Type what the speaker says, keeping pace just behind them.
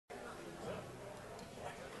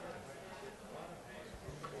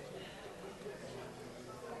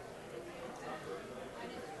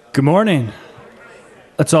Good morning.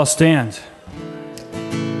 Let's all stand.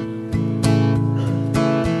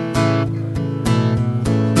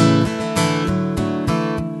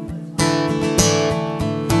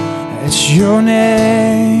 It's your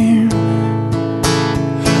name.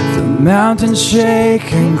 The mountains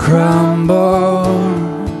shake and crumble.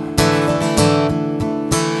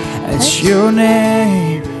 It's your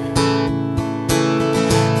name.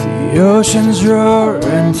 The oceans roar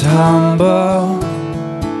and tumble.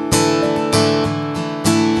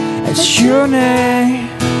 It's your name.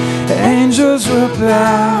 Angels will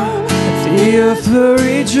bow. The earth will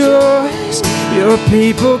rejoice. Your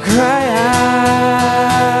people cry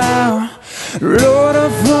out. Lord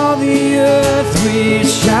of all the earth, we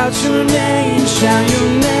shout your name, shout your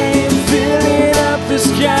name, filling up the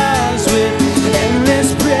skies with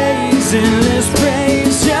endless praise,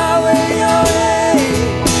 Yahweh, Yahweh.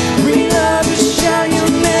 We love to shout your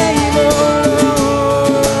name, oh Lord.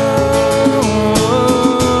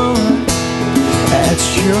 That's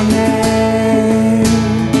your name.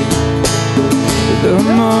 The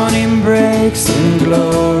morning breaks in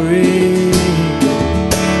glory.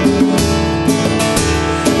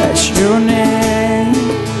 That's your name.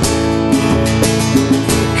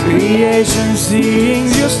 Creation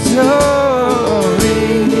sings your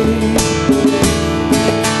story.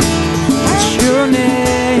 That's your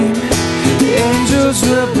name. The angels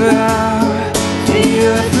will bow. The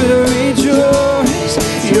earth will rejoice.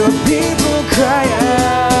 Your people cry out.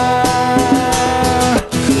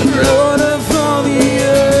 Lord of all the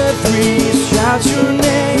earth, we shout your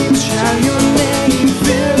name, filling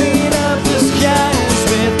up the skies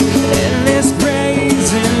with endless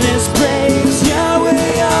praise,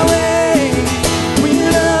 Yahweh, Yahweh. We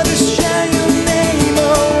love to shout your name,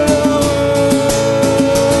 oh Lord.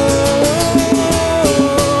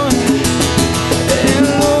 And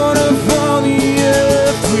Lord of all the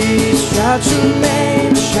earth, we shout your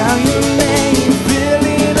name,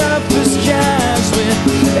 filling up the skies with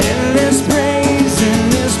endless praise,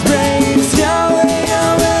 Yahweh,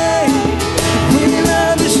 Yahweh. We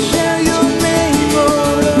love to share your name, oh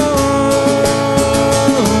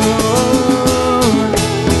Lord.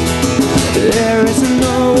 There is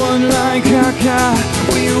no one like our God.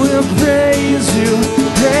 We will praise you,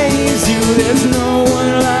 praise you. There's no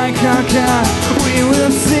one like our God. We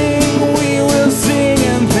will sing,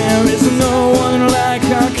 and there is no one like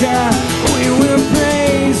our God. We will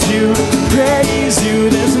praise you, praise you.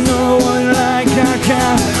 There's no one like our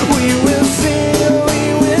God. We will sing,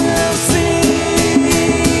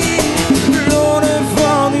 Lord of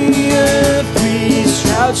all the earth, we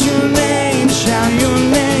shout your name,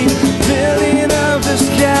 filling up the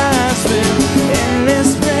skies with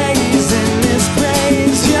endless praise,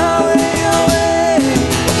 Yahweh, Yahweh.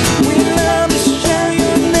 We love to share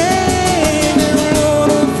your name, and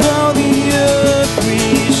Lord of all the earth, we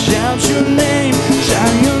shout your name,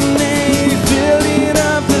 filling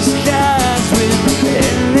up the skies with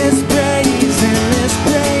endless praise,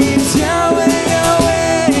 Yahweh,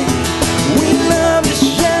 Yahweh. We love to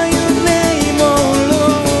share your name, oh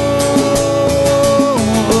Lord.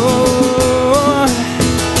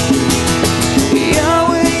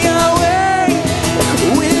 Yahweh, Yahweh.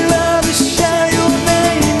 We love to share your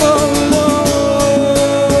name, oh Lord.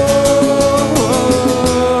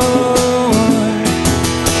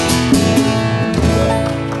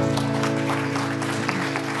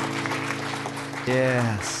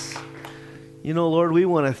 Yes. You know, Lord, we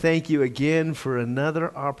want to thank you again for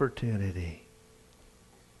another opportunity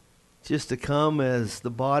just to come as the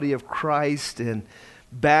body of Christ and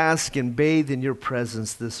bask and bathe in your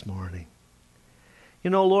presence this morning. You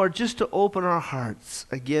know, Lord, just to open our hearts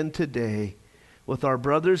again today with our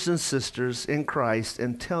brothers and sisters in Christ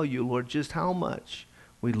and tell you, Lord, just how much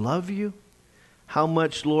we love you, how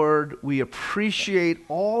much, Lord, we appreciate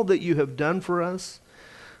all that you have done for us.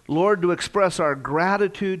 Lord, to express our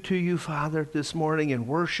gratitude to you, Father, this morning in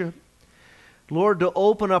worship. Lord, to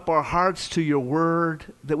open up our hearts to your word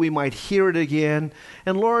that we might hear it again.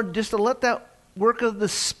 And Lord, just to let that work of the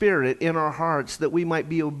Spirit in our hearts that we might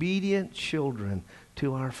be obedient children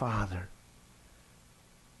to our Father.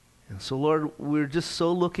 And so, Lord, we're just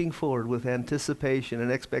so looking forward with anticipation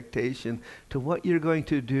and expectation to what you're going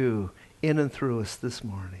to do in and through us this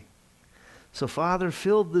morning. So, Father,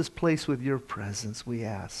 fill this place with your presence, we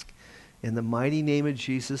ask. In the mighty name of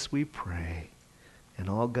Jesus, we pray. And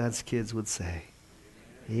all God's kids would say,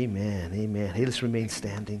 amen, amen. Hey, let's remain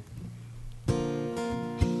standing.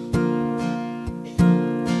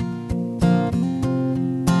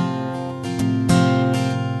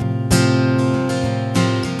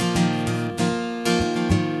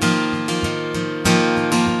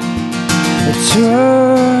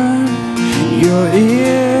 Turn your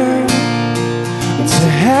ear to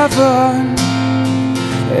heaven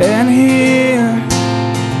and hear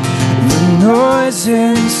the noise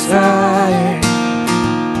inside,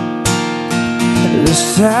 the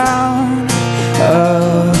sound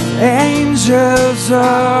of angels,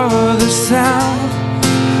 or the sound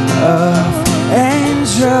of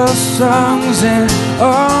angel songs, and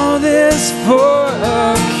all this for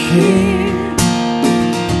a king.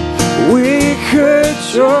 We could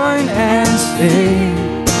join and sing,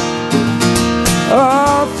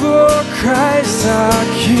 all for Christ our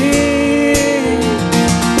King.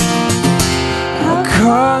 How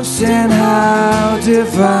constant, how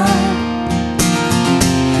divine,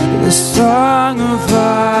 the song of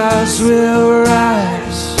ours will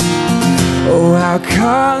rise. Oh, how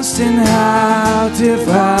constant, how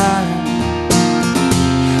divine,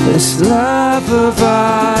 this love of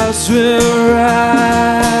ours will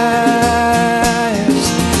rise,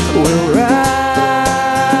 will rise.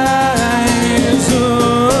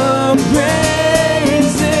 Oh,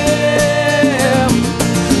 praise Him,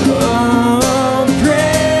 oh,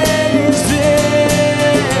 praise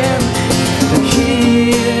Him. He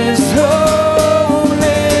is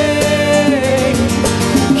holy,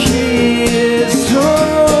 He is holy.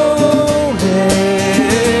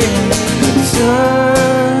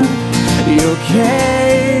 Turn your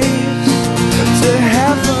gaze to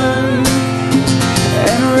heaven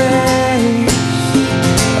and raise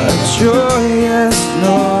a joyous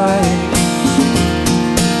noise.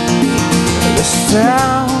 The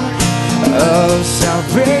sound of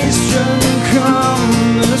salvation come,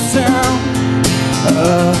 the sound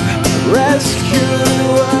of rescued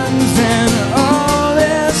ones, and all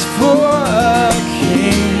is for a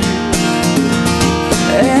king.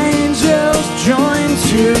 Angels join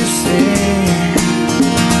to sing,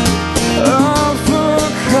 all for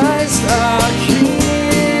Christ our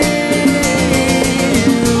King.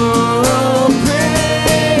 Oh,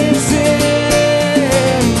 praise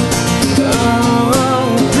Him, oh,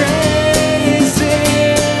 praise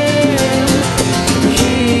Him.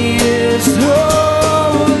 He is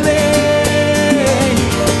holy,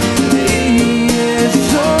 He is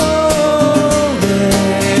holy.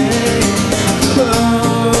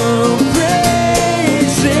 Oh,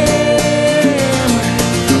 praise Him,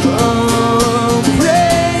 oh,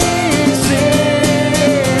 praise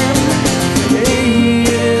Him. He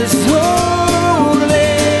is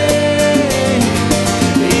holy,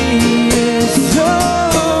 He is holy.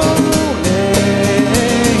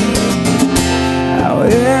 How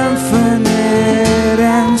infinite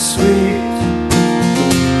and sweet,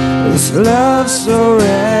 this love so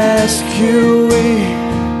rescuing.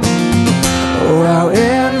 Oh, how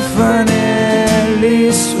infinitely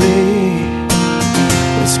sweet,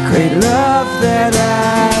 this great love that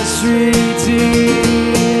has redeemed.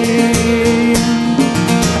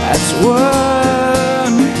 As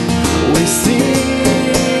one we sing,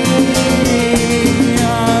 hallelujah,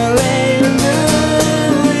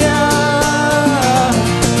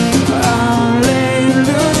 hallelujah.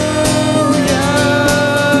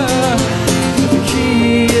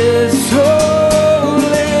 He is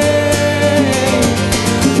holy,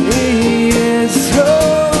 He is holy.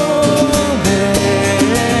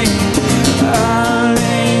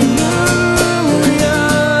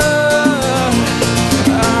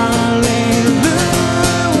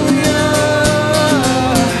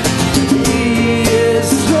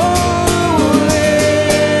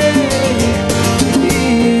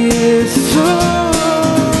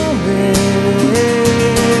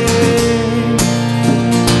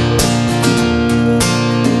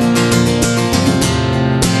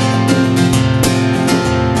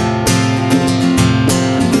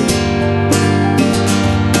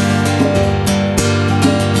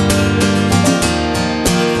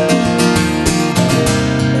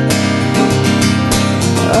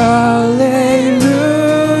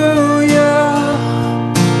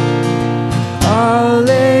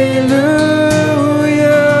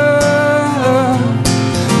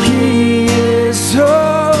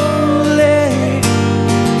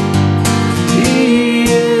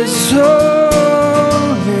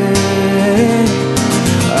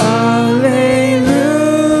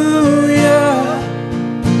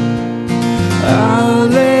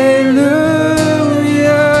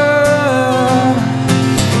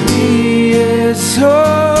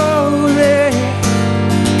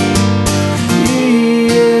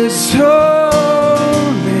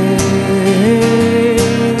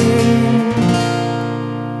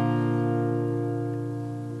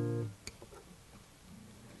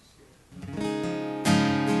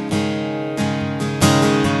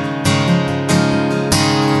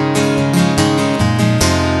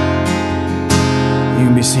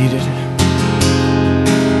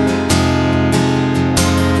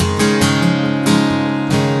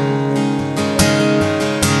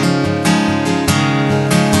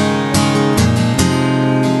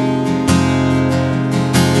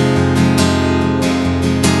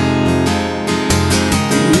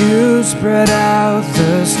 spread out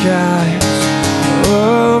the skies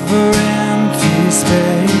over empty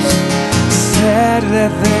space. Said,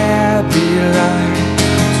 let there be light.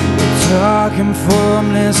 To a dark and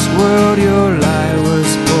formless world, your light was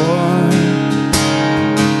born.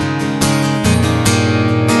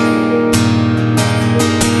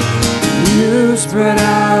 You spread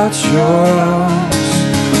out your arms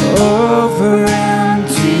over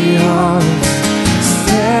empty hearts.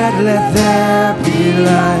 Said, let there be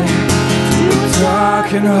light. To a dark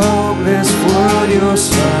and hopeless world, your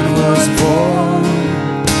son was born.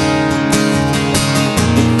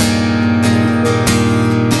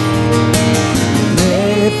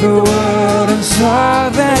 Made the world and saw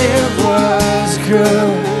that it was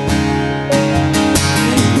good.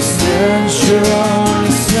 You sent your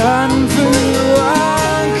only son for you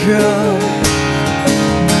and good.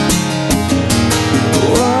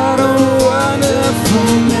 What a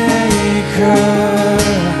wonderful maker.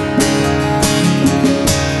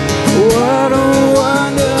 What a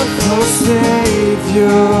wonderful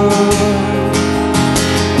Savior.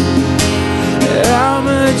 How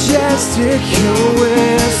majestic your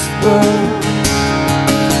whisper.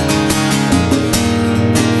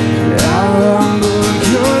 How humble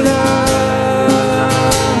your love.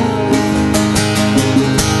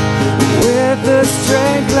 With a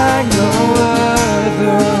strength like no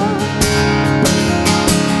other.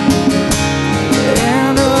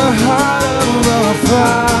 And a heart of a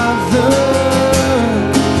father.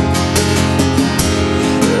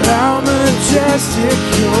 How majestic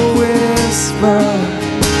your whisper.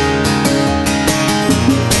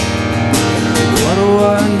 What a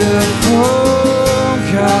wonderful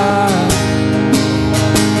God.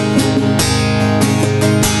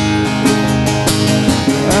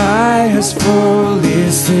 Eye has fully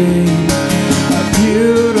seen how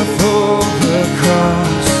beautiful the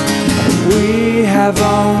cross. We have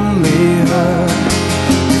only heard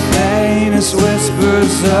the faintest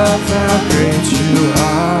whispers of how great you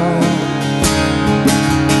are.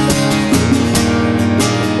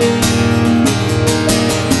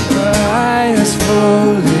 Eye has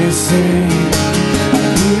fully seen how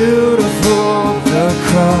beautiful the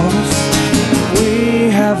cross. We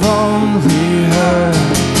have only heard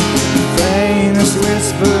the faintest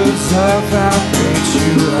whispers of how great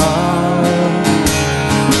you are.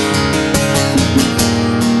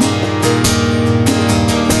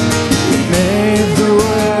 You made the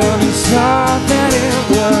world and saw that it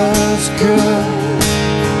was good.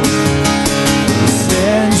 You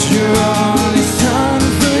sent your only son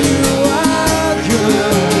for you are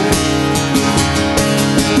good.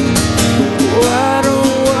 What a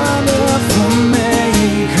wonderful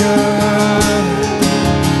maker.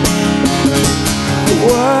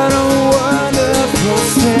 What a wonderful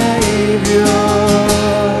Savior.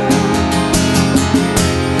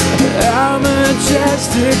 How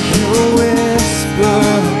majestic your whisper.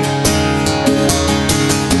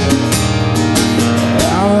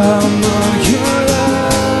 How humble your love.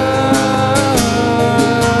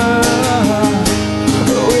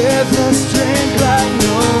 With a strength like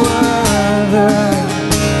no other.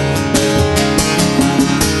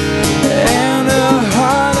 And a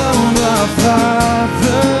heart of a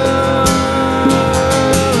father.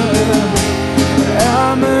 How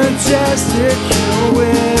majestic your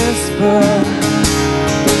whisper.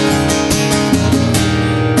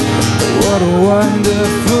 What a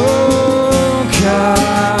wonderful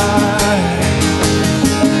God.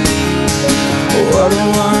 What a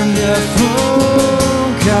wonderful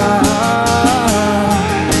God.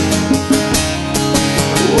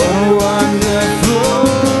 What a wonderful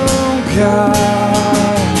God.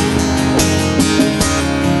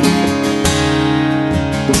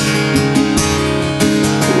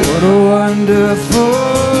 What a wonderful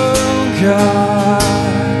God.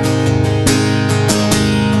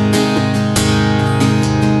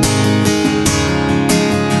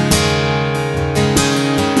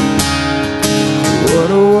 What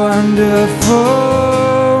a wonderful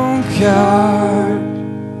God.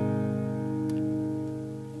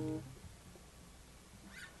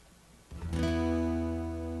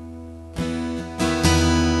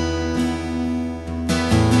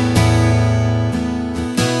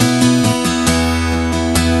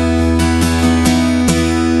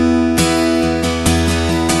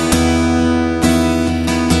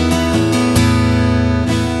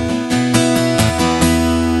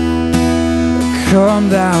 Come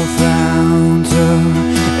thou fount of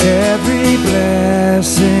every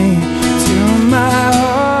blessing, to my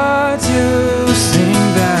heart to sing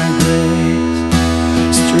thy grace.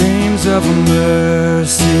 Streams of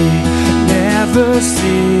mercy never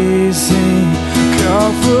ceasing,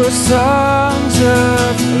 call for songs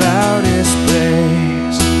of loudest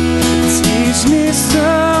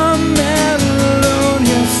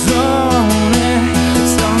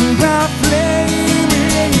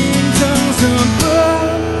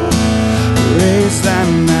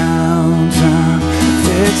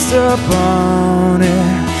upon it.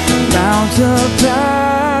 Mount of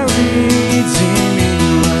thy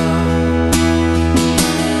redeeming love.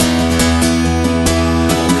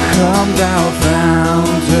 Come thou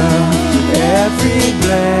fount of every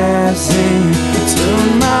blessing,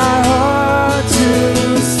 tune my heart to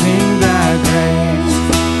sing thy praise.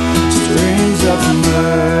 Streams of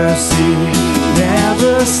mercy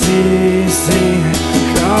never ceasing,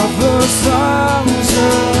 cover songs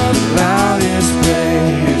of loudest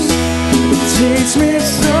praise. Teach me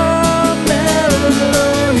some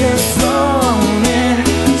melodious song,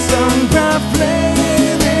 sung by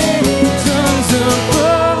flaming tongues of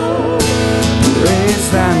gold. Praise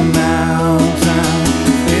thy mountain,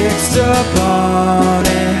 fixed upon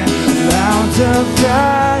it, mount of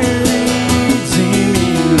thy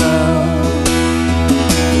redeeming love.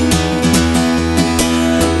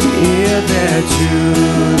 Hear that you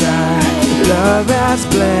thy love has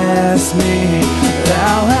blessed me,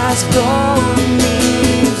 thou hast brought me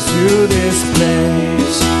to this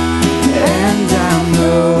place, and I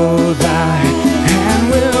know thy hand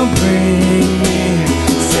will bring me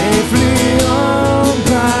safely on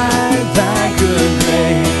by thy good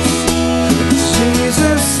grace.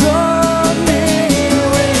 Jesus saw me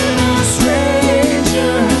when a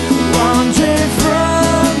stranger, wandering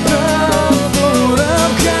from the fold of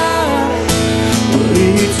God,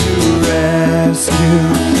 lead to rescue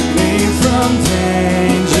me from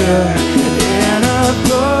danger, and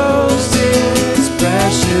oppose his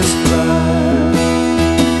precious blood.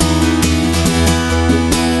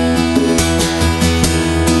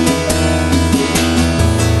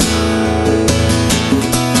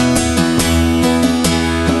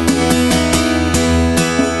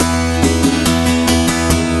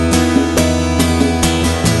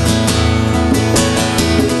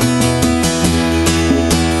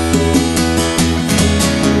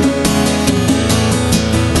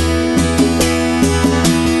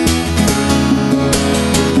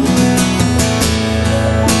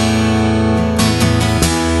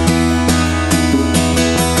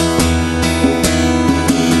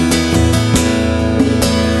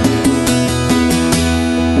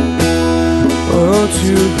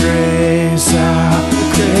 To grace our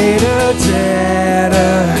greater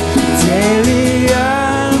debtor, daily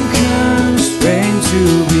unconstrained to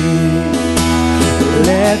be.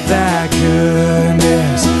 Let thy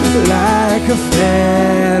goodness like a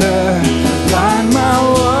fetter bind my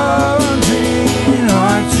wandering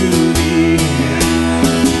heart to thee.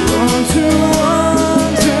 Born to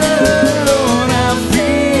wander, Lord, I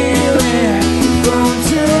feel it. Born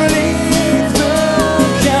to leave the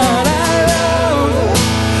God I love.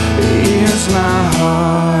 Here's my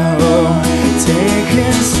heart, oh, take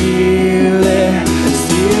and seal it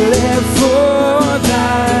for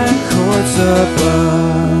thy courts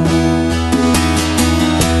above.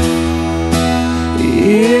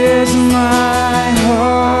 Here's my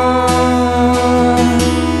heart,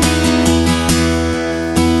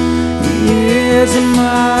 here's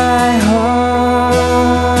my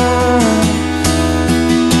heart,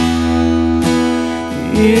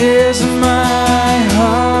 here's my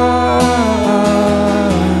heart,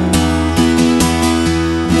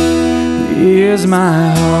 here's my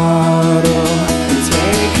heart, oh,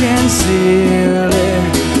 take and seal it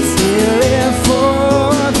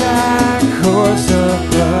for thy courts above.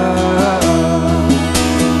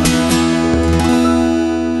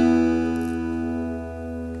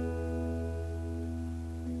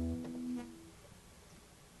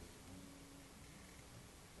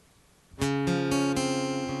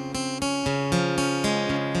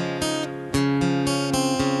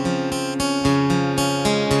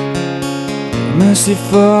 Mercy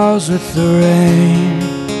falls with the rain,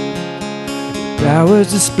 your power's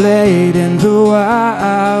displayed in the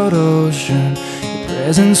wild ocean, your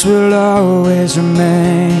presence will always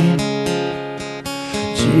remain.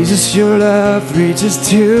 Jesus, your love reaches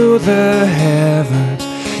to the heavens,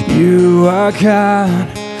 you are God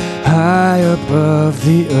high above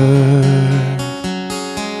the earth.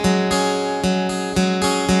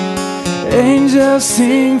 Angels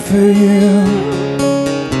sing for you,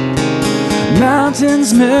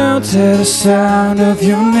 mountains melt at the sound of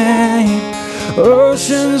your name,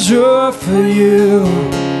 oceans roar for you,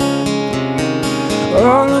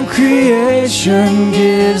 all of creation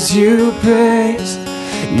gives you praise.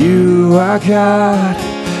 You are God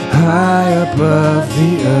high above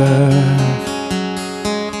the earth.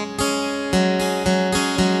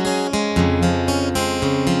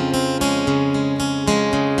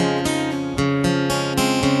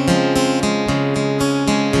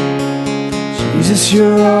 Jesus,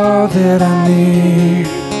 you're all that I need.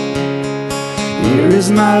 Here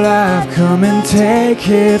is my life, come and take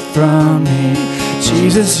it from me.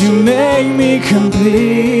 Jesus, you make me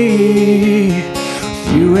complete.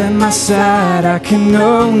 With you at my side, I can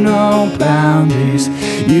know no boundaries.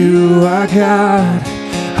 You are God,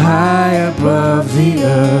 high above the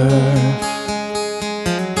earth.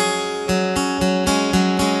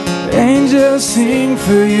 Angels sing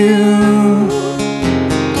for you.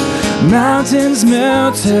 Mountains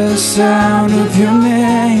melt to the sound of your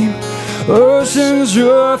name. Oceans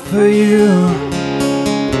roar for you.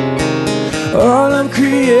 All of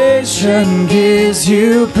creation gives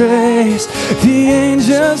you praise. The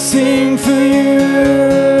angels sing for you.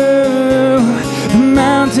 The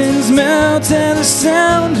mountains melt at the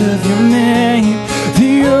sound of your name.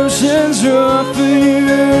 The oceans roar for you.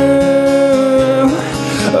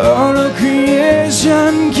 All of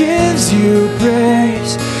creation gives you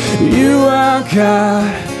praise. You are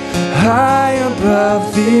God, high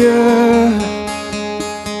above the earth.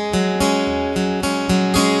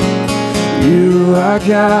 You are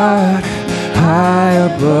God, high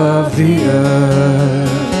above the earth.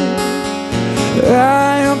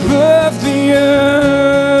 High above the earth.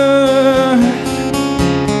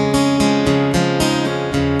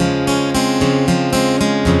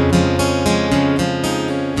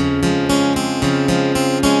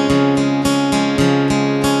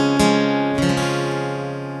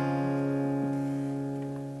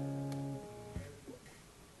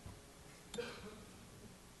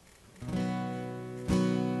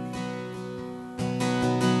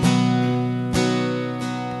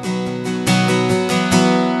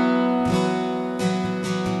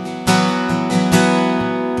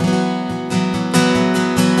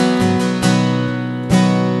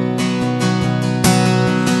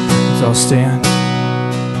 All stand.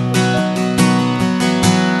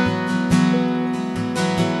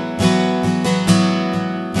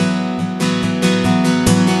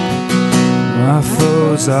 My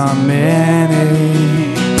foes are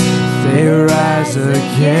many, they rise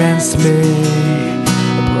against me,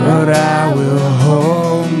 but I will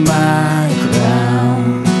hold my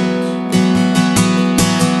ground.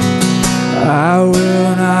 I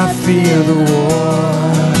will not fear the war,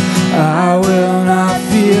 I will not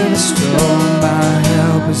fear the storm. My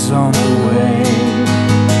help is on the way.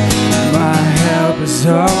 My help is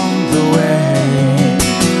on the way.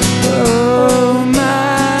 Oh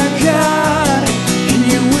my God,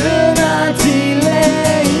 He will not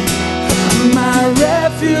delay. My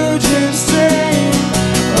refuge and strength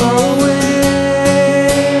always.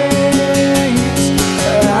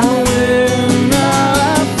 I will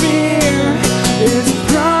not fear, His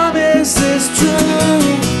promise is true.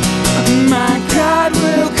 My God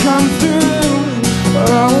will come through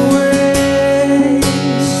always,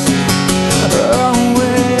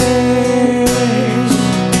 always.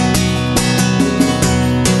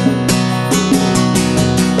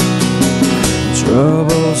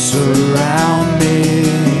 Trouble surround me,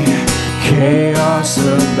 chaos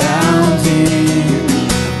abounding.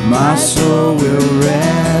 My soul will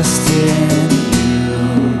rest in you.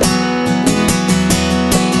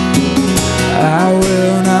 I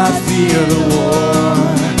will not fear the war,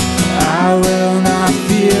 I will not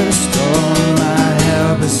fear the storm. My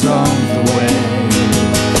help is on the way.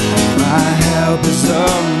 My help is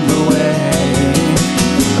on the way.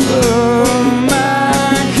 Oh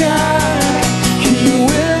my God, He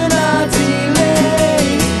will not delay.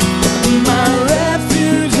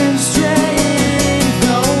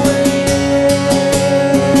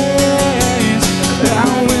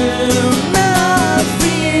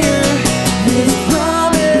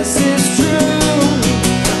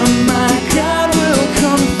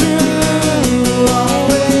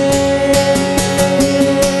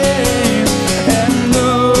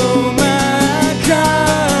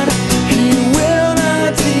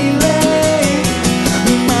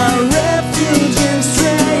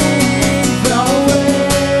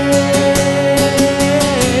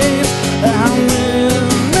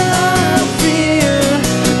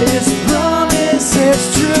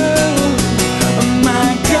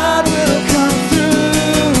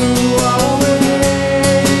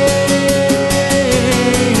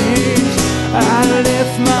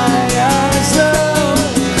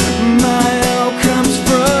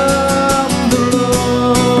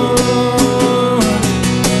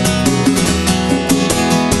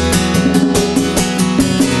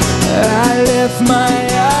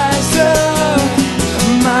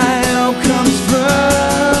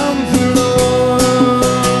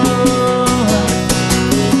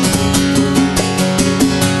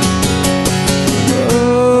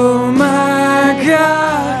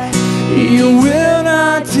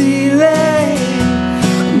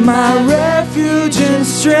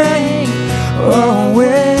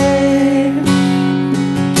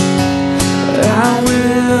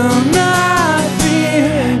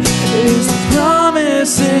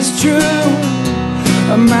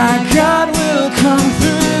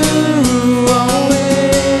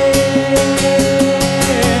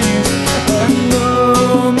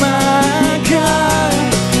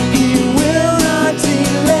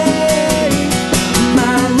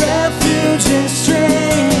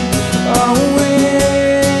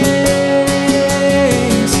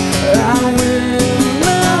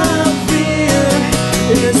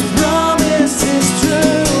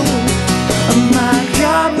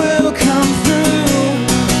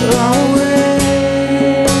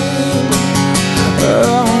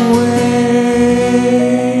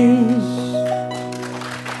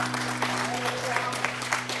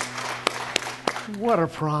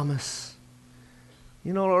 promise.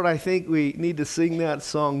 You know, Lord, I think we need to sing that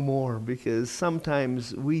song more because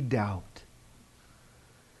sometimes we doubt.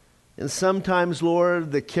 And sometimes,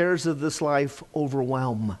 Lord, the cares of this life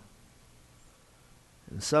overwhelm.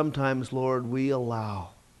 And sometimes, Lord, we allow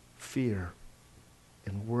fear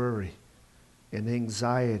and worry and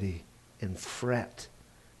anxiety and fret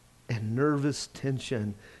and nervous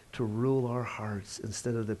tension to rule our hearts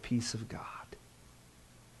instead of the peace of God.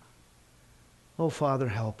 Oh, Father,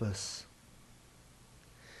 help us.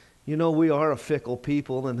 You know, we are a fickle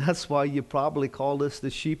people, and that's why you probably called us the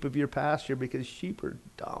sheep of your pasture, because sheep are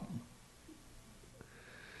dumb.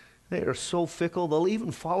 They are so fickle, they'll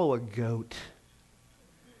even follow a goat.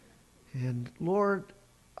 And Lord,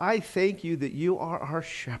 I thank you that you are our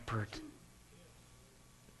shepherd.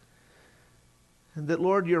 And that,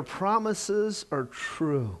 Lord, your promises are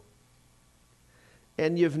true.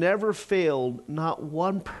 And you've never failed not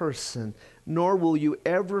one person, nor will you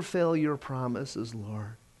ever fail your promises,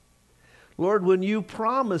 Lord. Lord, when you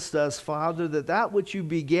promised us, Father, that which you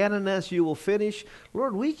began in us you will finish,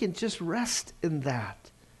 Lord, we can just rest in that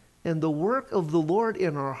and the work of the Lord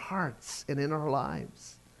in our hearts and in our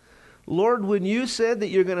lives. Lord, when you said that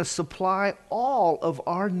you're going to supply all of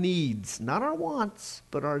our needs, not our wants,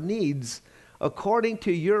 but our needs, according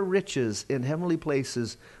to your riches in heavenly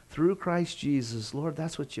places through Christ Jesus, Lord,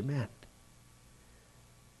 that's what you meant.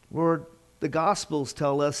 Lord, the Gospels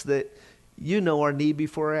tell us that you know our need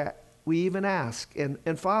before we even ask.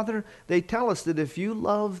 And Father, they tell us that if you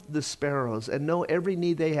love the sparrows and know every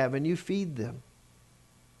need they have and you feed them,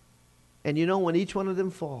 and you know when each one of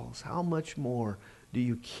them falls, how much more do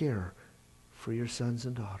you care for your sons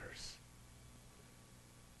and daughters?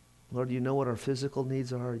 Lord, you know what our physical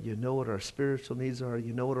needs are. You know what our spiritual needs are.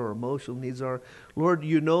 You know what our emotional needs are. Lord,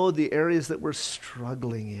 you know the areas that we're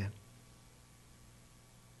struggling in.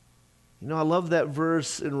 You know, I love that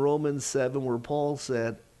verse in Romans 7 where Paul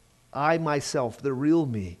said, I myself, the real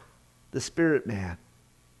me, the spirit man,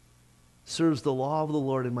 serves the law of the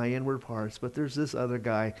Lord in my inward parts. But there's this other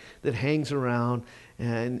guy that hangs around,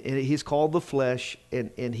 and he's called the flesh,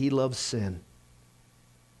 and he loves sin.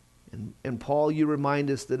 And Paul, you remind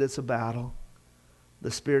us that it's a battle.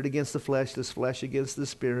 The spirit against the flesh, this flesh against the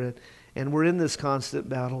spirit. And we're in this constant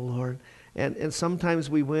battle, Lord. And sometimes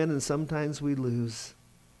we win and sometimes we lose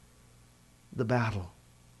the battle.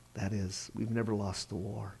 That is, we've never lost the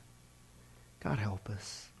war. God, help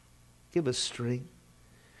us. Give us strength.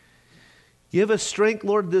 Give us strength,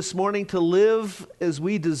 Lord, this morning to live as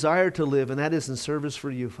we desire to live, and that is in service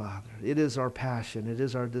for you, Father. It is our passion. It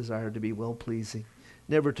is our desire to be well-pleasing,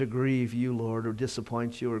 never to grieve you, Lord, or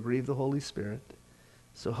disappoint you or grieve the Holy Spirit.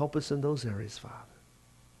 So help us in those areas, Father.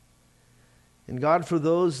 And God, for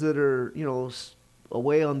those that are,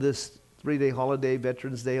 away on this 3-day holiday,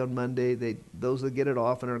 Veterans Day on Monday, those that get it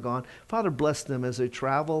off and are gone, Father, bless them as they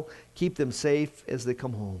travel. Keep them safe as they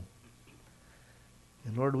come home.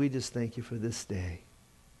 And Lord, we just thank you for this day.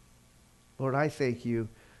 Lord, I thank you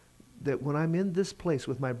that when I'm in this place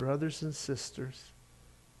with my brothers and sisters,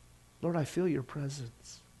 Lord, I feel your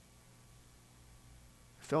presence.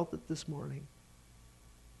 I felt it this morning.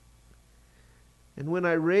 And when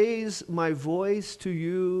I raise my voice to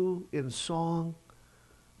you in song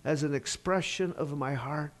as an expression of my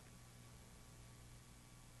heart,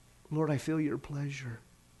 Lord, I feel your pleasure.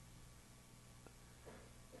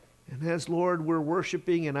 And as, Lord, we're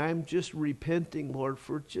worshiping and I'm just repenting, Lord,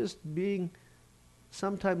 for just being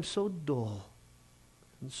sometimes so dull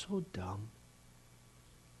and so dumb.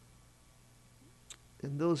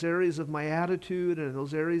 In those areas of my attitude and in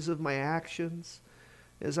those areas of my actions,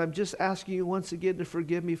 as I'm just asking you once again to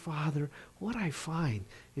forgive me, Father, what I find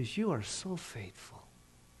is you are so faithful.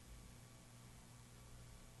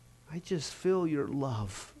 I just feel your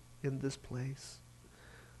love in this place.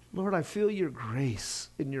 Lord, I feel your grace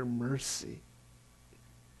and your mercy.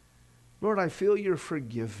 Lord, I feel your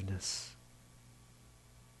forgiveness.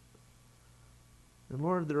 And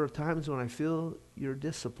Lord, there are times when I feel your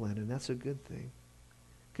discipline, and that's a good thing.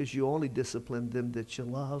 Because you only discipline them that you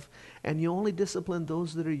love, and you only discipline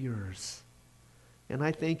those that are yours. And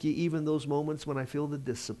I thank you even those moments when I feel the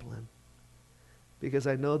discipline, because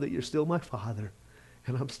I know that you're still my Father,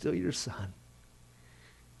 and I'm still your son.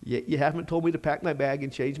 Yet you haven't told me to pack my bag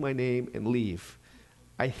and change my name and leave.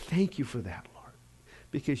 I thank you for that, Lord,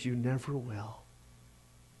 because you never will.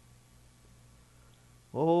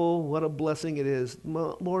 Oh, what a blessing it is.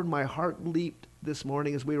 Lord, my heart leaped this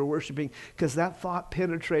morning as we were worshiping, because that thought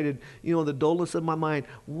penetrated, the dullness of my mind.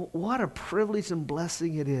 What a privilege and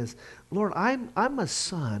blessing it is. Lord, I'm a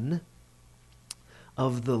son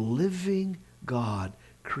of the living God,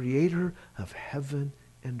 creator of heaven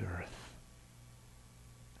and earth.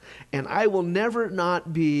 and I will never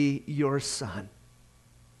not be your son.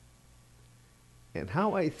 And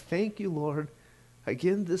how I thank you, Lord,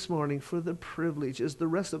 again this morning for the privilege, as the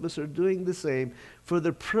rest of us are doing the same, for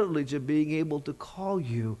the privilege of being able to call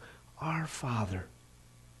you our Father.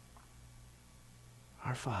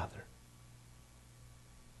 Our Father.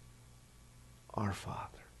 Our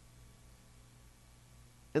Father.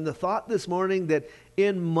 And the thought this morning that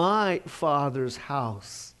in my Father's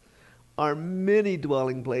house are many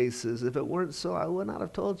dwelling places. If it weren't so, I would not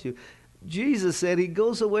have told you. Jesus said he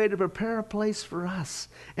goes away to prepare a place for us.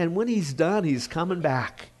 And when he's done, he's coming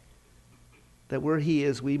back. That where he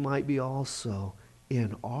is, we might be also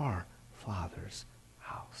in our Father's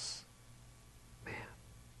house. Man.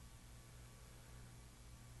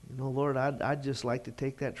 You know, Lord, I'd just like to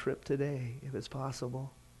take that trip today, if it's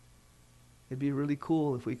possible. It'd be really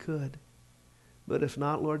cool if we could. But if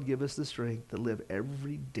not, Lord, give us the strength to live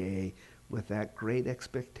every day with that great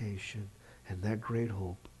expectation and that great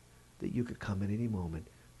hope that you could come at any moment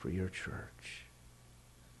for your church.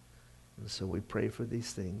 And so we pray for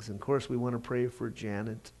these things. And of course, we want to pray for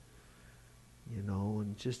Janet, you know,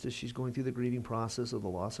 and just as she's going through the grieving process of the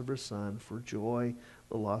loss of her son, for Joy,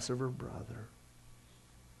 the loss of her brother.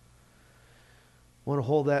 I want to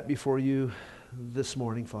hold that before you this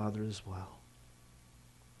morning, Father, as well.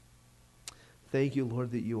 Thank you,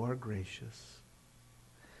 Lord, that you are gracious.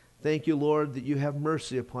 Thank you, Lord, that you have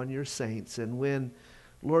mercy upon your saints. And when,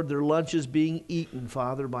 Lord, their lunch is being eaten,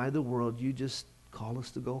 Father, by the world, you just call us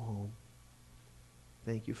to go home.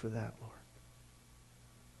 Thank you for that, Lord.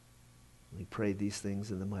 We pray these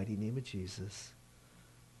things in the mighty name of Jesus.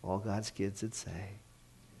 All God's kids would say,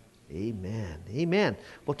 amen. Amen.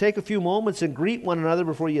 We'll take a few moments and greet one another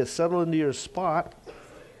before you settle into your spot.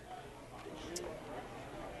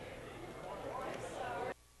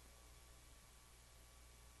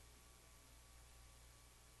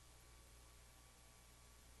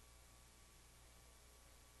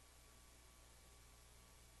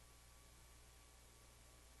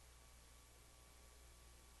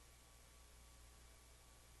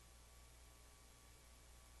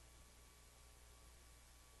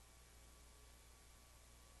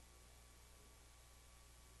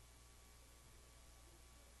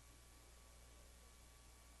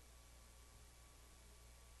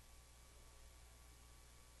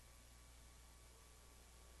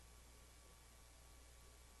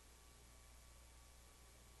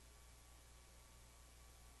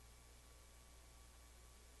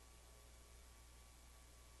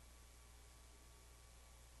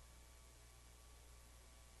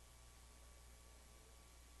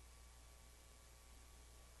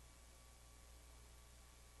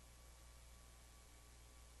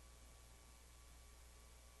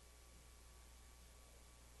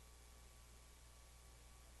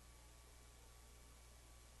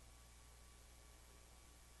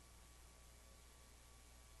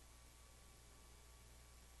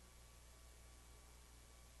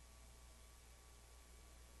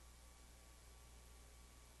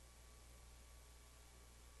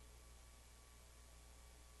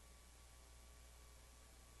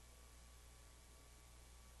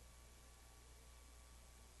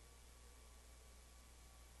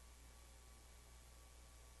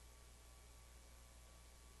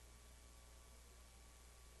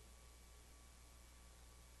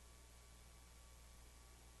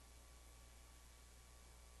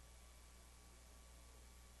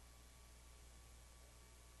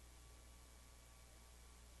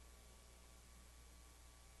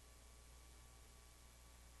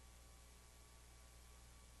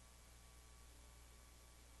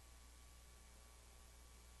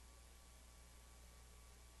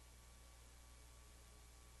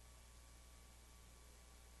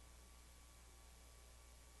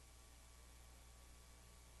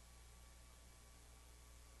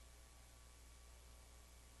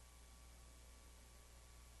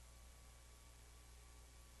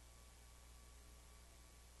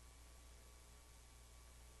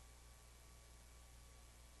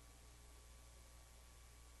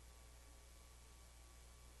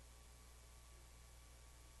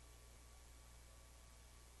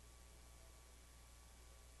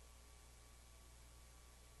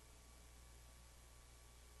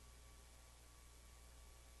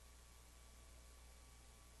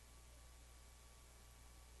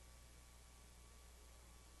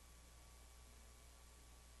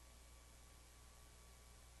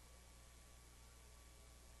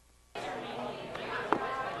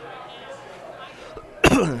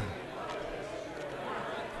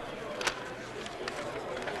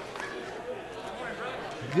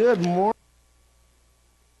 Good morning.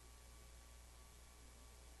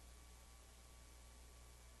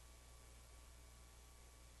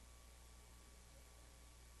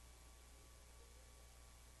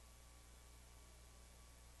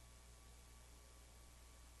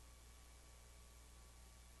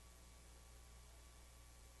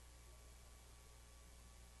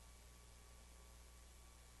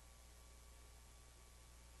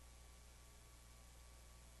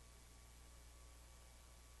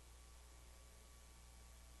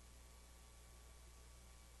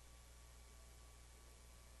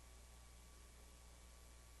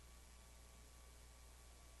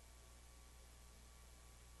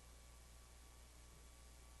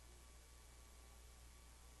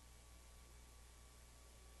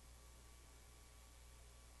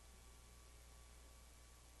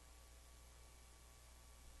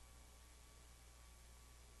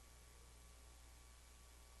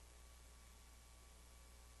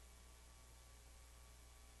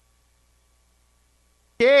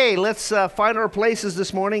 Okay, let's find our places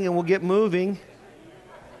this morning and we'll get moving.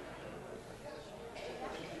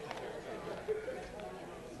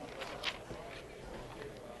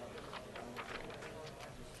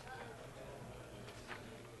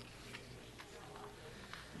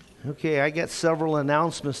 Okay, I got several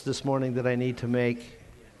announcements this morning that I need to make.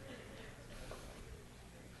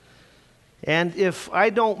 And if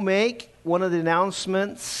I don't make one of the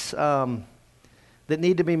announcements that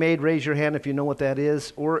need to be made, raise your hand if you know what that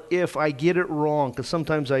is. Or if I get it wrong, because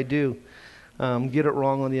sometimes I do get it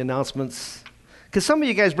wrong on the announcements. Because some of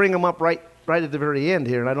you guys bring them up right at the very end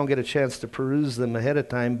here, and I don't get a chance to peruse them ahead of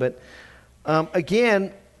time. But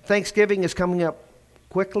again, Thanksgiving is coming up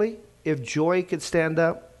quickly. If Joy could stand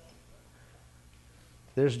up.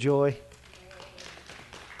 There's Joy.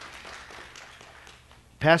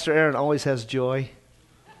 Pastor Aaron always has joy.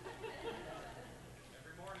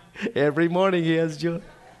 Every morning he has joy.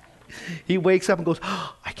 He wakes up and goes,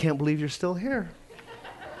 oh, I can't believe you're still here.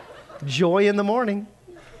 Joy in the morning.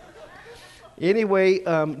 Anyway,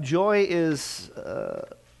 Joy is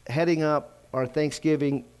heading up our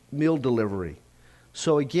Thanksgiving meal delivery.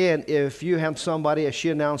 So again, if you have somebody, as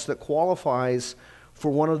she announced, that qualifies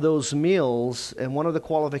for one of those meals, and one of the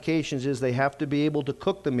qualifications is they have to be able to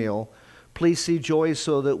cook the meal, please see Joy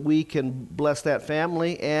so that we can bless that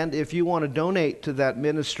family. And if you want to donate to that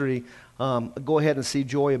ministry, go ahead and see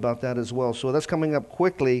Joy about that as well. So that's coming up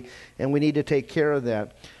quickly, and we need to take care of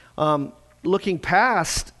that. Looking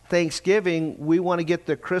past Thanksgiving, we want to get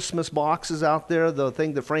the Christmas boxes out there, the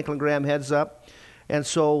thing that Franklin Graham heads up. And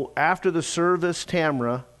so after the service,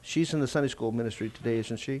 Tamra, she's in the Sunday school ministry today,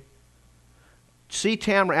 isn't she? See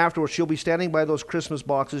Tamra afterwards. She'll be standing by those Christmas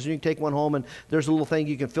boxes. You can take one home, and there's a little thing.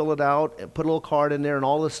 You can fill it out and put a little card in there and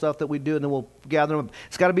all the stuff that we do, and then we'll gather them.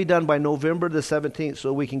 It's got to be done by November the 17th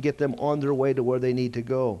so we can get them on their way to where they need to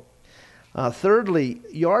go. Thirdly,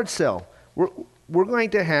 yard sale. We're going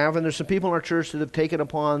to have, and there's some people in our church that have taken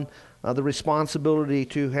upon the responsibility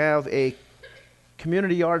to have a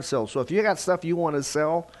community yard sale. So if you got stuff you want to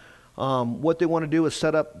sell, what they want to do is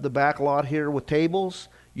set up the back lot here with tables.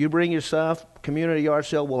 You bring your stuff, community yard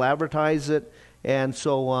sale, we'll advertise it. And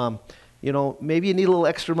so, maybe you need a little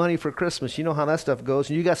extra money for Christmas. You know how that stuff goes.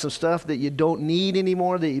 And you got some stuff that you don't need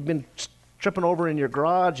anymore that you've been tripping over in your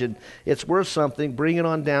garage and it's worth something. Bring it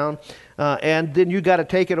on down. And then you got to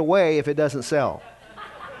take it away if it doesn't sell.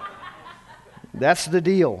 That's the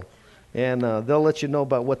deal. And they'll let you know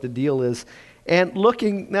about what the deal is. And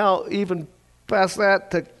looking now even past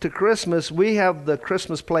that to Christmas, we have the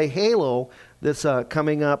Christmas play Halo that's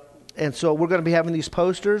coming up. And so we're going to be having these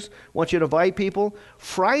posters. I want you to invite people.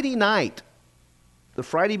 Friday night, the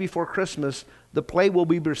Friday before Christmas, the play will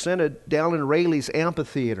be presented down in Rayleigh's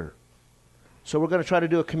amphitheater. So we're going to try to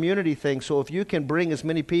do a community thing. So if you can bring as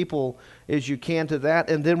many people as you can to that,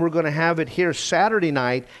 and then we're going to have it here Saturday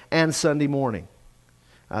night and Sunday morning.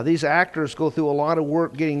 These actors go through a lot of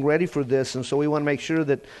work getting ready for this, and so we want to make sure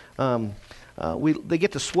that they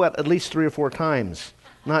get to sweat at least 3 or 4 times.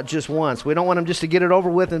 Not just once. We don't want them just to get it over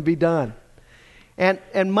with and be done.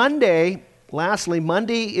 And Monday, lastly,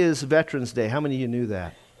 Monday is Veterans Day. How many of you knew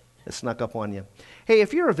that? It snuck up on you. Hey,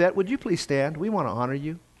 if you're a vet, would you please stand? We want to honor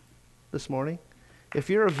you this morning.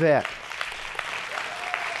 If you're a vet.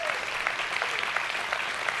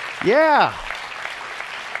 Yeah.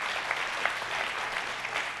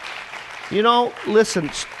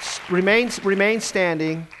 Listen, remain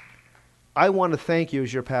standing. I want to thank you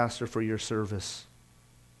as your pastor for your service.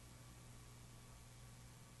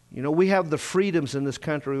 We have the freedoms in this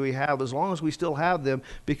country we have as long as we still have them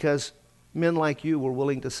because men like you were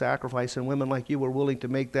willing to sacrifice and women like you were willing to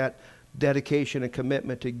make that dedication and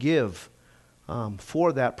commitment to give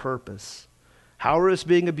for that purpose. However it's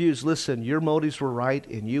being abused, listen, your motives were right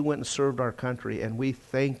and you went and served our country, and we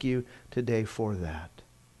thank you today for that.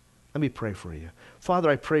 Let me pray for you. Father,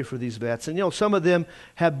 I pray for these vets. And some of them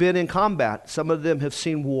have been in combat. Some of them have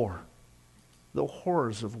seen war, the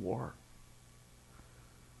horrors of war.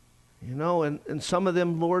 And some of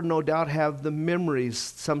them, Lord, no doubt have the memories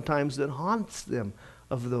sometimes that haunts them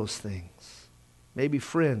of those things. Maybe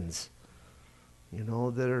friends,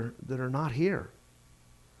 that are not here.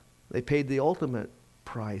 They paid the ultimate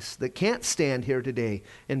price that can't stand here today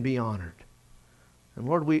and be honored. And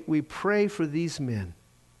Lord, we pray for these men.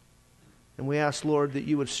 And we ask, Lord, that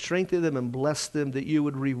you would strengthen them and bless them, that you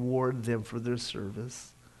would reward them for their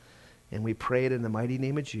service. And we pray it in the mighty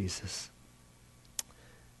name of Jesus.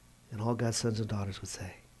 And all God's sons and daughters would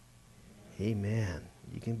say, amen.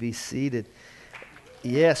 You can be seated.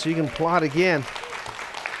 Yes, you can applaud again.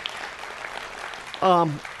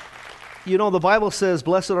 You know, the Bible says,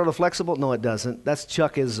 blessed are the flexible. No, it doesn't. That's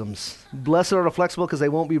Chuckisms. Blessed are the flexible because they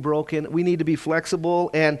won't be broken. We need to be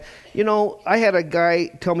flexible. And, you know, I had a guy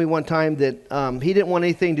tell me one time that he didn't want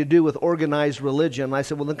anything to do with organized religion. And I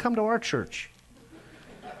said, well, then come to our church.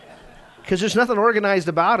 Because there's nothing organized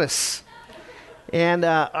about us. And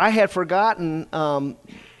I had forgotten,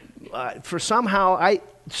 for somehow,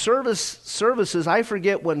 services, I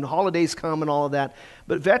forget when holidays come and all of that.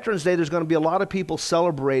 But Veterans Day, there's going to be a lot of people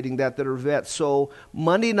celebrating that are vets. So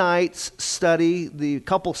Monday night's study, the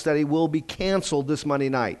couple study, will be canceled this Monday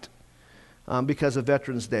night because of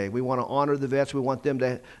Veterans Day. We want to honor the vets. We want them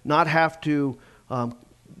to not have to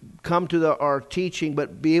come to our teaching,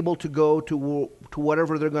 but be able to go to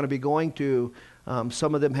whatever they're going to be going to.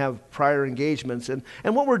 Some of them have prior engagements. And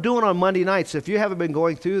what we're doing on Monday nights, if you haven't been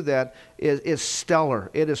going through that, is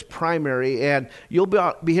stellar. It is primary. And you'll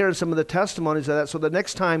be hearing some of the testimonies of that. So the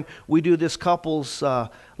next time we do this couple's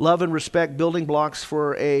love and respect building blocks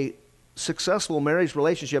for a successful marriage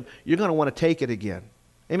relationship, you're going to want to take it again.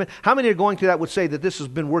 Amen. How many are going through that would say that this has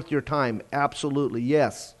been worth your time? Absolutely.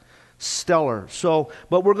 Yes. Stellar. So,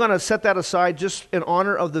 but we're going to set that aside just in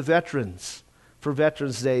honor of the veterans for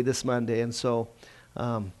Veterans Day this Monday. And so,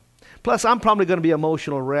 plus I'm probably going to be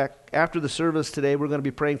emotional wreck. After the service today, we're going to be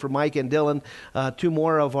praying for Mike and Dylan. Two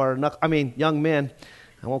more of our, young men,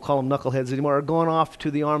 I won't call them knuckleheads anymore, are going off to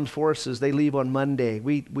the armed forces. They leave on Monday.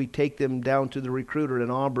 We take them down to the recruiter in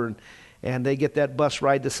Auburn, and they get that bus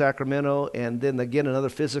ride to Sacramento, and then they get another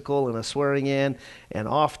physical and a swearing in, and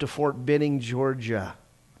off to Fort Benning, Georgia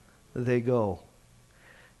they go.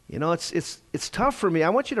 You know, it's tough for me. I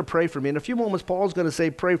want you to pray for me. In a few moments, Paul's going to say,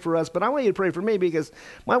 pray for us. But I want you to pray for me because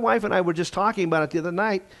my wife and I were just talking about it the other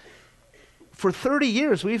night. For 30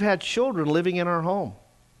 years, we've had children living in our home.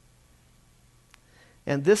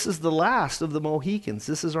 And this is the last of the Mohicans.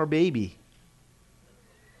 This is our baby.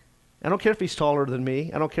 I don't care if he's taller than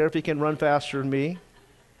me. I don't care if he can run faster than me.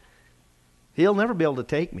 He'll never be able to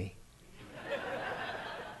take me.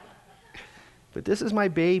 But this is my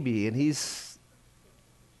baby, and he's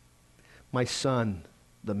my son,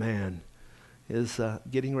 the man, is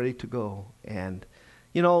getting ready to go. And,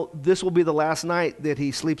 you know, this will be the last night that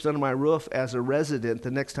he sleeps under my roof as a resident.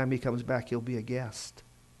 The next time he comes back, he'll be a guest.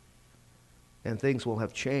 And things will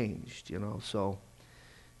have changed, you know. So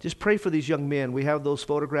just pray for these young men. We have those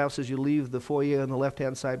photographs as you leave the foyer on the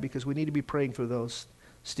left-hand side because we need to be praying for those.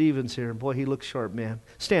 Stephen's here. Boy, he looks sharp, man.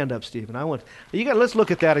 Stand up, Stephen. Let's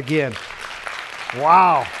look at that again.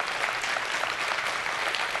 Wow.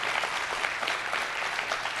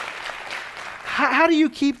 How do you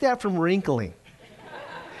keep that from wrinkling?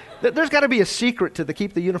 There's got to be a secret to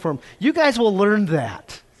keep the uniform. You guys will learn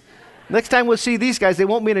that. Next time we'll see these guys, they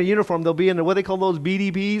won't be in a uniform. They'll be in what they call those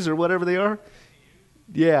BDBs or whatever they are.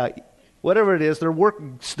 Yeah, whatever it is, they're work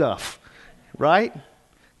stuff, right?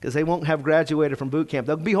 Because they won't have graduated from boot camp.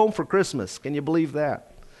 They'll be home for Christmas. Can you believe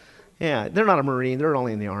that? Yeah, they're not a Marine. They're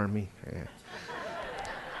only in the Army. Yeah.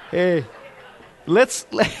 Hey, let's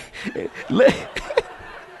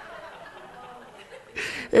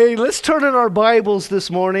turn in our Bibles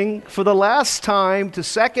this morning for the last time to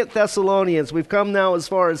 2 Thessalonians. We've come now as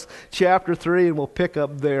far as chapter 3, and we'll pick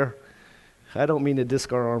up there. I don't mean to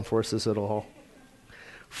disc our armed forces at all.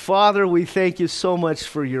 Father, we thank you so much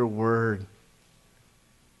for your word.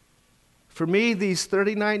 For me, these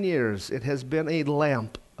 39 years, it has been a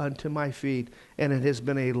lamp unto my feet, and it has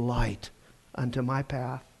been a light unto my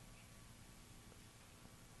path.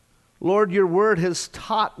 Lord, your word has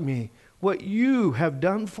taught me what you have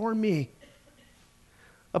done for me,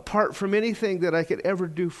 apart from anything that I could ever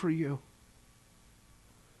do for you.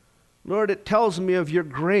 Lord, it tells me of your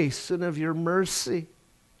grace and of your mercy,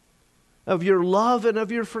 of your love and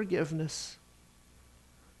of your forgiveness.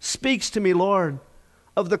 Speaks to me, Lord,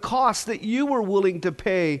 of the cost that you were willing to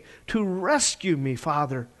pay to rescue me,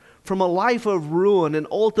 Father, from a life of ruin and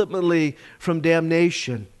ultimately from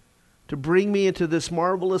damnation, to bring me into this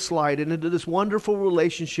marvelous light and into this wonderful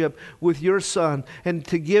relationship with your Son and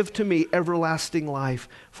to give to me everlasting life.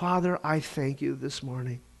 Father, I thank you this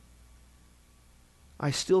morning.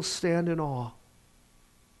 I still stand in awe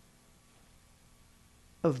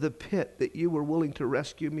of the pit that you were willing to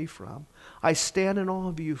rescue me from. I stand in awe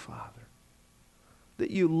of you, Father,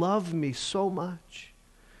 that you love me so much.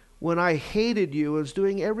 When I hated you and was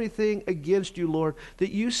doing everything against you, Lord,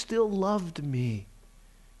 that you still loved me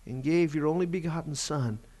and gave your only begotten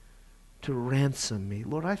Son to ransom me.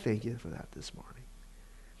 Lord, I thank you for that this morning.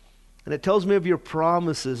 And it tells me of your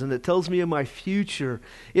promises, and it tells me of my future.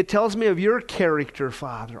 It tells me of your character,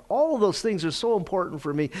 Father. All of those things are so important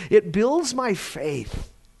for me. It builds my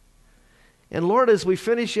faith. And Lord, as we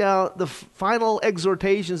finish out the final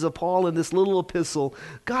exhortations of Paul in this little epistle,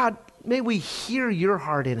 God, may we hear your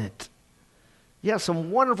heart in it. You have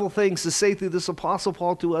some wonderful things to say through this Apostle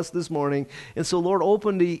Paul to us this morning. And so, Lord,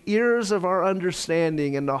 open the ears of our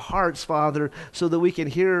understanding and the hearts, Father, so that we can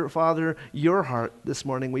hear, Father, your heart this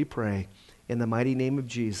morning, we pray. In the mighty name of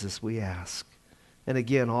Jesus, we ask. And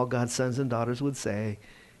again, all God's sons and daughters would say,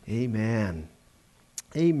 amen.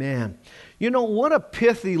 Amen. You know, what a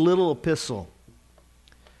pithy little epistle.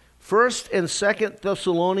 1st and 2nd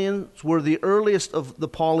Thessalonians were the earliest of the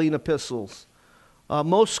Pauline epistles.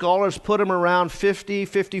 Most scholars put them around 50,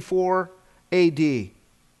 54 AD,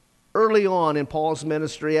 early on in Paul's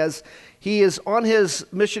ministry, as he is on his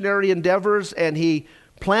missionary endeavors and he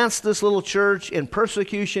plants this little church and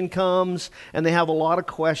persecution comes and they have a lot of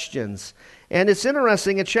questions. And it's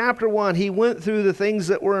interesting, in chapter 1, he went through the things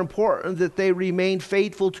that were important that they remained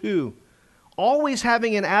faithful to, always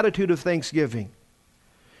having an attitude of thanksgiving.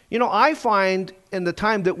 You know, I find in the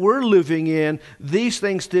time that we're living in, these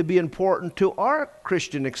things to be important to our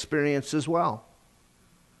Christian experience as well.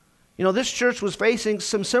 You know, this church was facing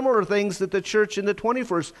some similar things that the church in the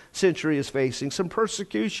 21st century is facing. Some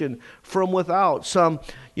persecution from without, some,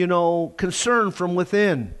 concern from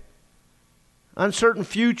within, uncertain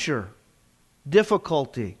future,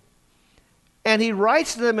 difficulty. And he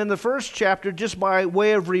writes them in the first chapter just by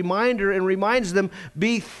way of reminder and reminds them,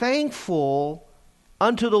 be thankful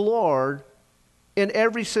unto the Lord in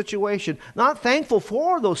every situation. Not thankful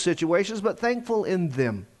for those situations, but thankful in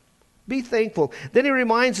them. Be thankful. Then he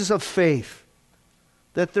reminds us of faith,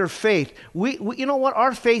 that their faith, we you know what?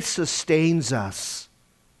 Our faith sustains us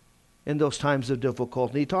in those times of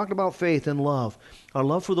difficulty. He talked about faith and love, our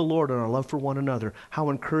love for the Lord and our love for one another. How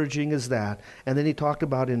encouraging is that? And then he talked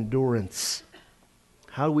about endurance.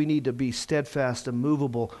 How we need to be steadfast,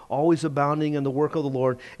 immovable, always abounding in the work of the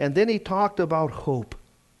Lord. And then he talked about hope,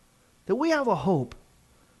 that we have a hope.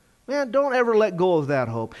 Man, don't ever let go of that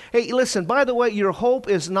hope. Hey, listen, by the way, your hope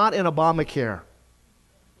is not in Obamacare.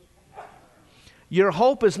 Your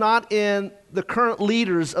hope is not in the current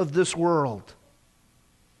leaders of this world.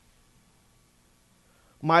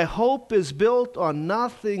 My hope is built on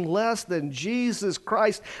nothing less than Jesus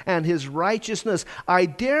Christ and his righteousness. I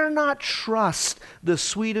dare not trust the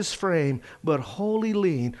sweetest frame, but wholly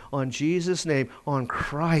lean on Jesus' name, on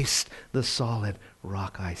Christ, the solid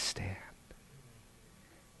rock I stand.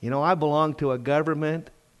 You know, I belong to a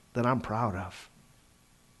government that I'm proud of.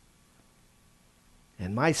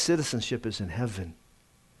 And my citizenship is in heaven.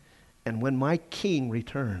 And when my king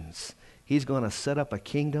returns, he's going to set up a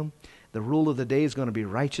kingdom. The rule of the day is going to be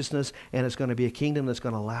righteousness, and it's going to be a kingdom that's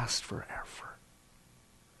going to last forever.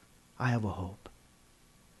 I have a hope.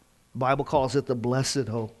 The Bible calls it the blessed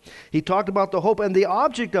hope. He talked about the hope and the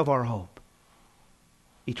object of our hope,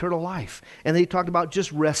 eternal life. And then he talked about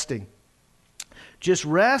just resting. Just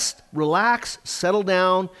rest, relax, settle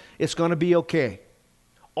down. It's going to be okay.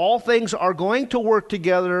 All things are going to work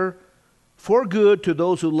together for good to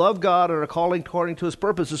those who love God and are called according to his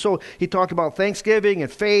purposes. So he talked about thanksgiving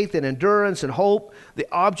and faith and endurance and hope, the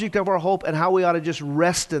object of our hope, and how we ought to just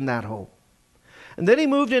rest in that hope. And then he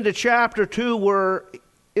moved into chapter 2, where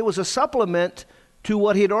it was a supplement to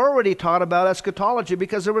what he had already taught about eschatology,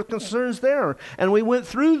 because there were concerns there. And we went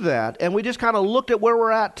through that, and we just kind of looked at where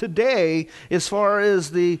we're at today as far as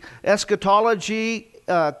the eschatology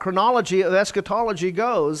chronology of eschatology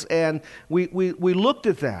goes, and we looked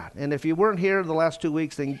at that. And if you weren't here the last 2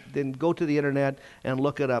 weeks, then go to the internet and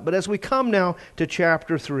look it up. But as we come now to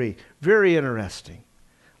chapter 3, very interesting.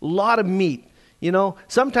 A lot of meat. You know,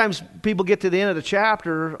 sometimes people get to the end of the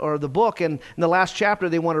chapter or the book, and in the last chapter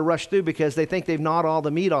they want to rush through because they think they've gnawed all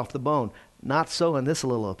the meat off the bone. Not so in this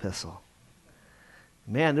little epistle.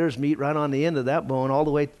 Man, there's meat right on the end of that bone all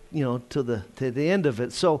the way, to the end of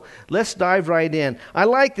it. So let's dive right in. I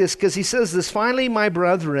like this because he says this, finally, my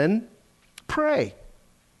brethren, pray.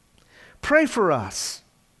 Pray for us.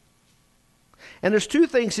 And there's two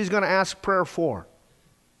things he's going to ask prayer for.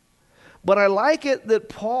 But I like it that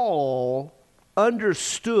Paul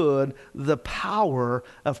understood the power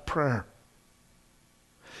of prayer.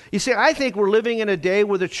 You see, I think we're living in a day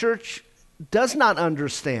where the church does not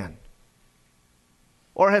understand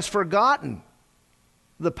or has forgotten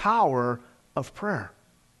the power of prayer.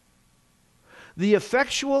 The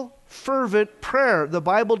effectual, fervent prayer the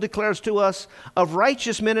Bible declares to us of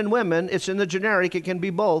righteous men and women, it's in the generic, it can be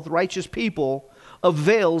both, righteous people,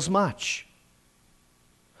 avails much.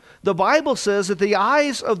 The Bible says that the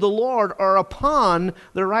eyes of the Lord are upon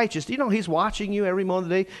the righteous. Do you know he's watching you every moment of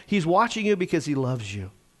the day? He's watching you because he loves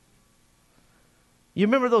you. You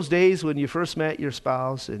remember those days when you first met your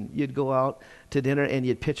spouse and you'd go out to dinner and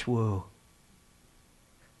you'd pitch woo.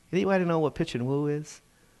 Anybody know what pitch and woo is?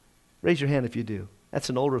 Raise your hand if you do. That's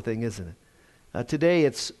an older thing, isn't it? Today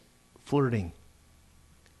it's flirting.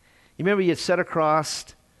 You remember you'd sit across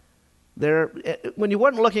there. When you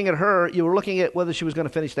weren't looking at her, you were looking at whether she was going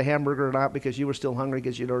to finish the hamburger or not because you were still hungry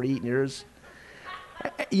because you'd already eaten yours.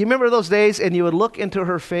 You remember those days, and you would look into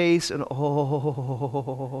her face and,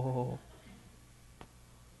 oh,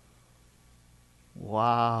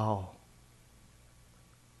 wow.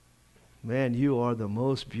 Man, you are the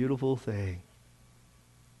most beautiful thing.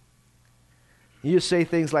 You say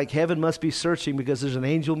things like, heaven must be searching because there's an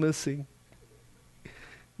angel missing.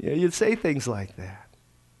 Yeah, you'd say things like that.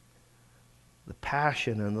 The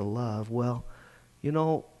passion and the love. Well, you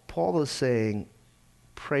know, Paul is saying,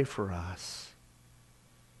 pray for us.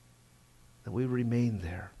 That we remain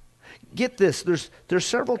there. Get this, there's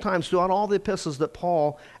several times throughout all the epistles that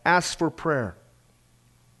Paul asks for prayer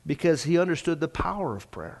because he understood the power of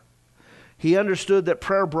prayer. He understood that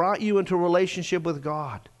prayer brought you into a relationship with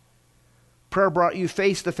God. Prayer brought you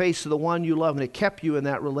face to face to the one you love, and it kept you in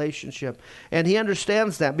that relationship. And he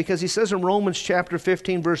understands that because he says in Romans chapter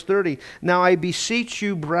 15, verse 30, now I beseech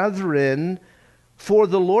you, brethren, for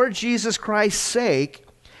the Lord Jesus Christ's sake,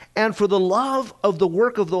 and for the love of the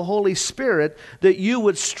work of the Holy Spirit, that you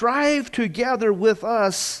would strive together with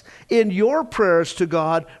us in your prayers to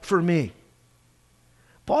God for me.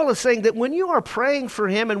 Paul is saying that when you are praying for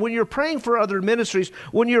him and when you're praying for other ministries,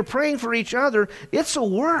 when you're praying for each other, it's a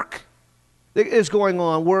work that is going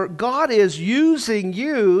on where God is using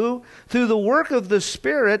you through the work of the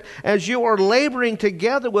Spirit as you are laboring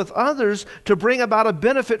together with others to bring about a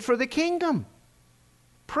benefit for the kingdom.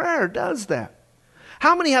 Prayer does that.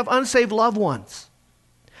 How many have unsaved loved ones?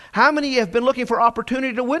 How many have been looking for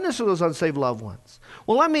opportunity to witness to those unsaved loved ones?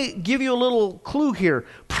 Well, let me give you a little clue here.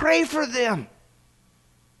 Pray for them.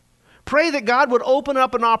 Pray that God would open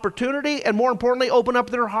up an opportunity and, more importantly, open up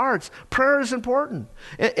their hearts. Prayer is important.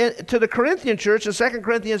 And to the Corinthian church, in 2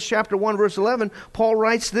 Corinthians chapter 1, verse 11, Paul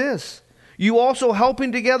writes this, you also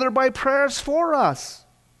helping together by prayers for us,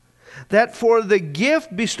 that for the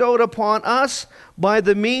gift bestowed upon us by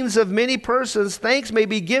the means of many persons, thanks may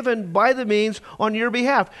be given by the means on your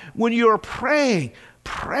behalf. When you are praying,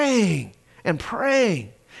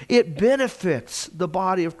 it benefits the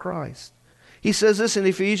body of Christ. He says this in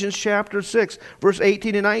Ephesians chapter 6, verse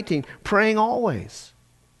 18 and 19, praying always.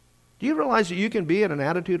 Do you realize that you can be in an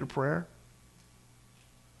attitude of prayer?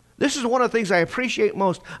 This is one of the things I appreciate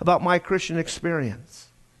most about my Christian experience.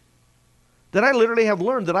 That I literally have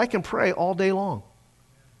learned that I can pray all day long.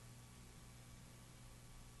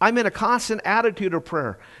 I'm in a constant attitude of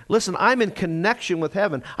prayer. Listen, I'm in connection with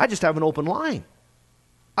heaven. I just have an open line.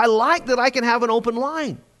 I like that I can have an open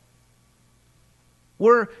line.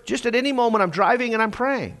 Where just at any moment I'm driving and I'm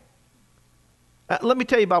praying. Let me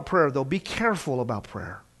tell you about prayer though. Be careful about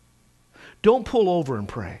prayer. Don't pull over and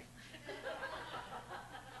pray.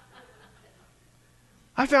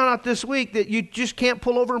 I found out this week that you just can't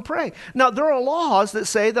pull over and pray. Now, there are laws that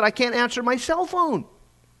say that I can't answer my cell phone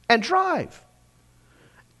and drive.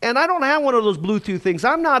 And I don't have one of those Bluetooth things.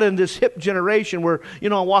 I'm not in this hip generation where, I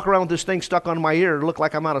walk around with this thing stuck on my ear and look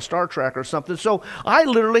like I'm out of Star Trek or something. So I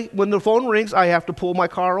literally, when the phone rings, I have to pull my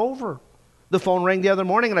car over. The phone rang the other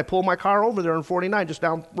morning and I pulled my car over there on 49, just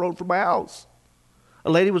down the road from my house.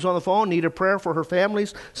 A lady was on the phone, needed prayer for her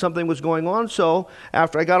families. Something was going on. So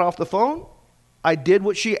after I got off the phone, I did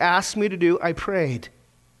what she asked me to do. I prayed.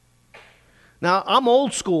 Now, I'm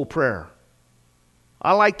old school prayer.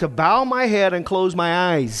 I like to bow my head and close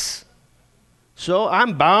my eyes. So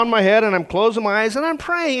I'm bowing my head and I'm closing my eyes and I'm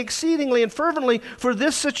praying exceedingly and fervently for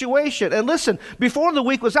this situation. And listen, before the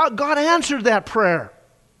week was out, God answered that prayer.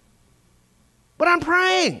 But I'm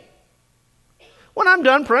praying. When I'm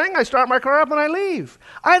done praying, I start my car up and I leave.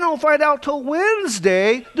 I don't find out till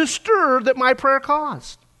Wednesday the stir that my prayer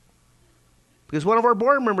caused. Because one of our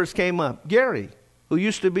board members came up, Gary, who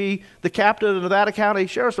used to be the captain of the Nevada County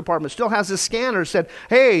Sheriff's Department, still has his scanner, said,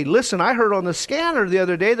 hey, listen, I heard on the scanner the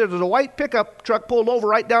other day there was a white pickup truck pulled over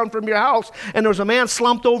right down from your house, and there was a man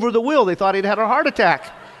slumped over the wheel. They thought he'd had a heart attack.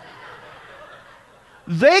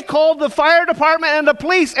 They called the fire department and the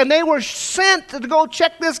police, and they were sent to go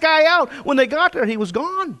check this guy out. When they got there, he was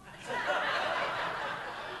gone.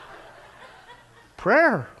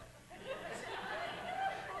 Prayer.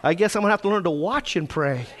 I guess I'm going to have to learn to watch and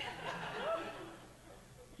pray.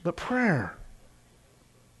 But prayer.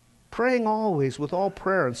 Praying always with all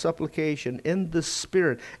prayer and supplication in the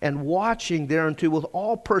Spirit, and watching thereunto with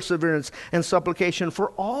all perseverance and supplication for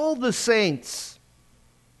all the saints.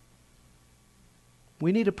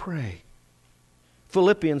 We need to pray.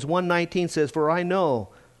 Philippians 1:19 says, for I know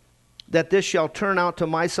that this shall turn out to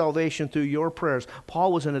my salvation through your prayers.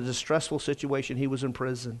 Paul was in a distressful situation. He was in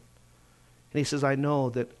prison. And he says, I know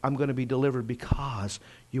that I'm going to be delivered because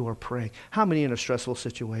you are praying. How many in a stressful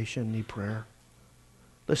situation need prayer?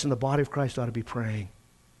 Listen, the body of Christ ought to be praying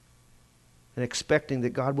and expecting that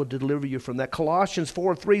God will deliver you from that. Colossians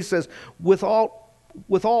 4:3 says, with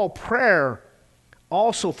all prayer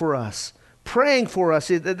also for us, praying for us,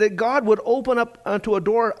 that God would open up unto a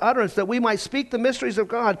door of utterance, that we might speak the mysteries of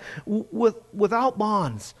God without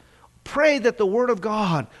bonds. Pray that the word of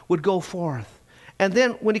God would go forth. And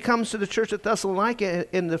then when he comes to the church at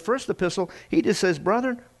Thessalonica in the first epistle, he just says,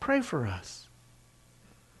 brethren, pray for us.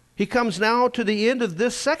 He comes now to the end of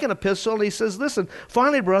this second epistle and he says, listen,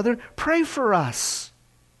 finally, brethren, pray for us.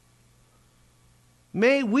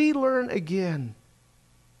 May we learn again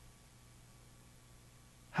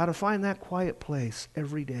how to find that quiet place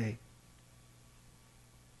every day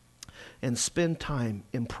and spend time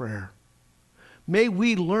in prayer. May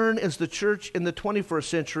we learn as the church in the 21st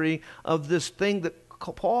century of this thing that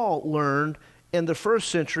Paul learned in the first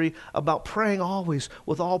century about praying always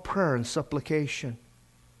with all prayer and supplication.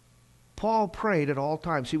 Paul prayed at all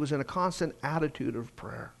times. He was in a constant attitude of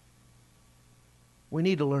prayer. We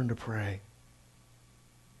need to learn to pray.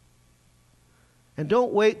 And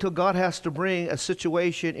don't wait till God has to bring a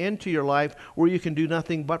situation into your life where you can do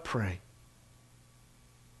nothing but pray.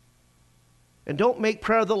 And don't make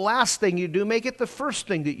prayer the last thing you do. Make it the first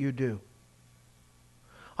thing that you do.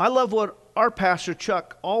 I love what our pastor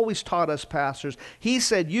Chuck always taught us pastors. He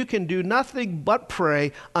said, you can do nothing but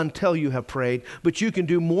pray until you have prayed, but you can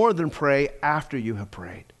do more than pray after you have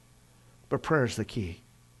prayed. But prayer is the key.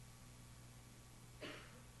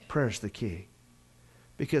 Prayer is the key.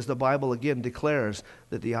 Because the Bible again declares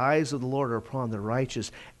that the eyes of the Lord are upon the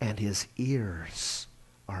righteous and his ears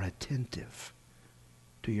are attentive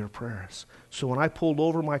to your prayers. So when I pulled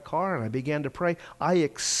over my car and I began to pray, I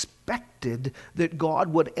expected that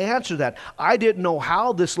God would answer that. I didn't know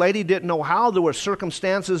how. This lady didn't know how. There were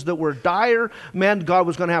circumstances that were dire. Man, God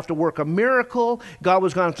was going to have to work a miracle. God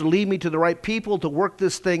was going to have to lead me to the right people to work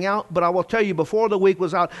this thing out. But I will tell you, before the week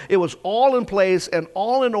was out, it was all in place and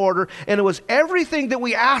all in order. And it was everything that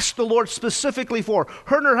we asked the Lord specifically for.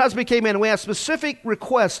 Her and her husband came in and we had specific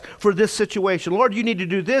requests for this situation. Lord, you need to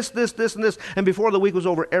do this, this, this, and this. And before the week was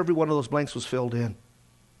over, every one of those blanks was filled in.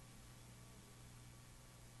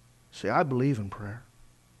 See, I believe in prayer.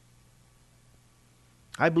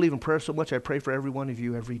 I believe in prayer so much I pray for every one of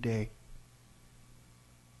you every day.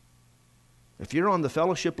 If you're on the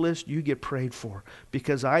fellowship list, you get prayed for,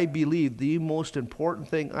 because I believe the most important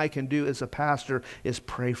thing I can do as a pastor is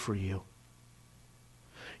pray for you.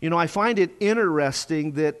 You know, I find it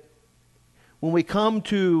interesting that when we come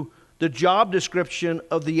to the job description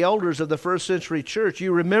of the elders of the first century church,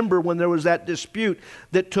 you remember when there was that dispute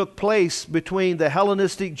that took place between the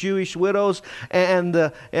Hellenistic Jewish widows and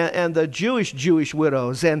the Jewish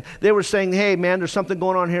widows. And they were saying, hey, man, there's something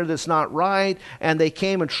going on here that's not right. And they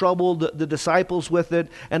came and troubled the disciples with it.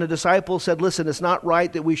 And the disciples said, listen, it's not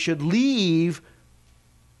right that we should leave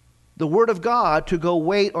the Word of God to go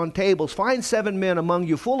wait on tables. Find 7 men among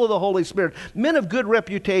you full of the Holy Spirit, men of good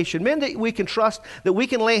reputation, men that we can trust, that we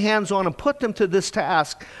can lay hands on and put them to this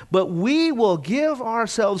task. But we will give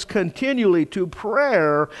ourselves continually to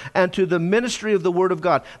prayer and to the ministry of the Word of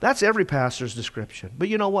God. That's every pastor's description. But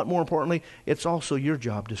you know what? More importantly, it's also your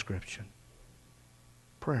job description.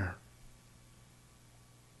 Prayer.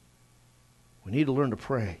 We need to learn to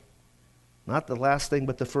pray. Not the last thing,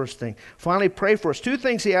 but the first thing. Finally, pray for us. 2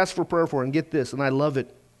 things he asked for prayer for, and get this, and I love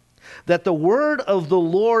it. That the word of the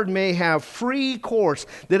Lord may have free course,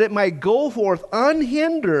 that it might go forth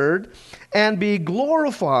unhindered and be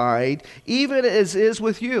glorified, even as is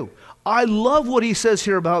with you. I love what he says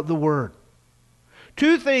here about the word.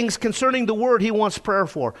 2 things concerning the word he wants prayer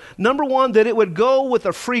for. Number 1, that it would go with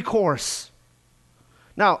a free course.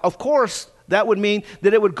 Now, of course, that would mean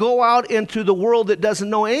that it would go out into the world that doesn't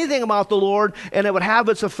know anything about the Lord, and it would have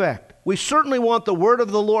its effect. We certainly want the word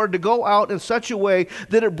of the Lord to go out in such a way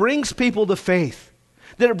that it brings people to faith,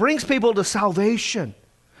 that it brings people to salvation,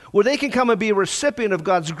 where they can come and be a recipient of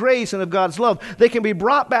God's grace and of God's love. They can be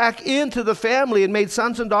brought back into the family and made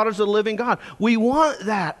sons and daughters of the living God. We want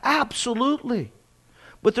that, absolutely.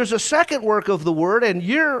 But there's a second work of the word, and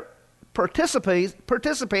you're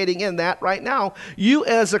participating in that right now. You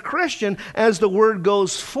as a Christian, as the word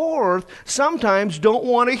goes forth, sometimes don't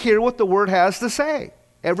want to hear what the word has to say.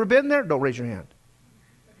 Ever been there? Don't raise your hand.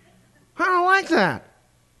 I don't like that.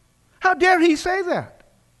 How dare he say that?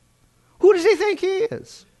 Who does he think he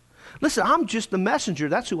is? Listen, I'm just the messenger.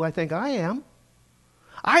 That's who I think I am.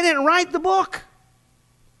 I didn't write the book.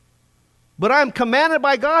 But I'm commanded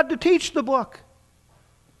by God to teach the book.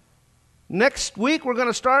 Next week, we're going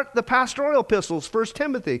to start the pastoral epistles, 1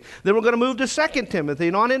 Timothy. Then we're going to move to 2 Timothy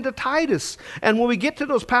and on into Titus. And when we get to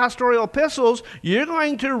those pastoral epistles, you're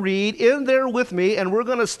going to read in there with me, and we're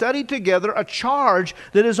going to study together a charge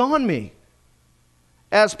that is on me.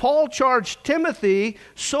 As Paul charged Timothy,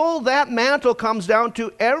 so that mantle comes down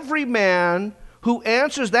to every man who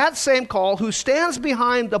answers that same call, who stands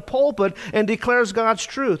behind the pulpit and declares God's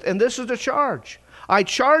truth. And this is the charge. I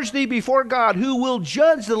charge thee before God, who will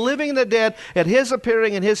judge the living and the dead at his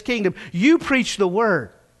appearing in his kingdom. You preach the word.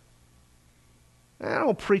 I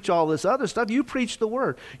don't preach all this other stuff. You preach the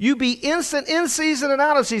word. You be instant in season and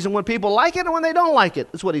out of season, when people like it and when they don't like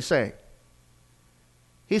it. That's what he's saying.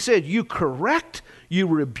 He said, you correct, you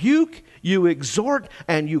rebuke, you exhort,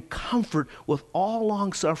 and you comfort with all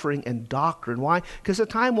long-suffering and doctrine. Why? Because the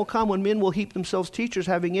time will come when men will heap themselves teachers,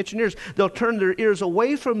 having itching ears. They'll turn their ears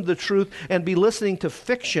away from the truth and be listening to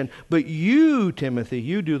fiction. But you, Timothy,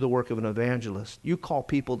 you do the work of an evangelist. You call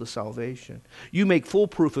people to salvation. You make full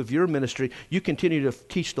proof of your ministry. You continue to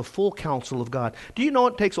teach the full counsel of God. Do you know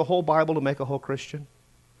it takes a whole Bible to make a whole Christian?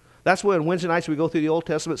 That's why on Wednesday nights we go through the Old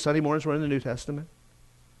Testament. Sunday mornings we're in the New Testament.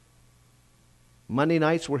 Monday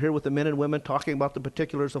nights, we're here with the men and women talking about the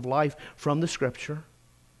particulars of life from the Scripture.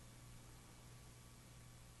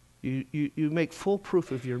 You make full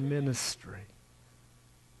proof of your ministry.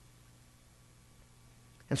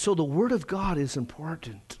 And so the Word of God is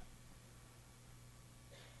important.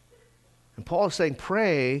 And Paul is saying,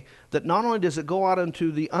 pray that not only does it go out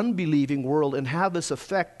into the unbelieving world and have this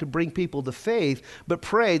effect to bring people to faith, but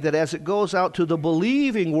pray that as it goes out to the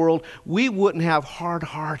believing world, we wouldn't have hard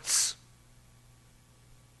hearts.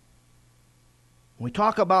 When we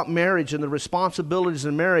talk about marriage and the responsibilities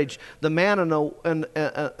in marriage, the man and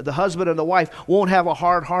the husband and the wife won't have a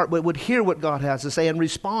hard heart, but would hear what God has to say and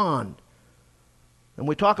respond. And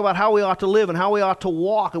we talk about how we ought to live and how we ought to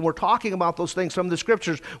walk, and we're talking about those things from the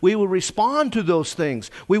Scriptures. We will respond to those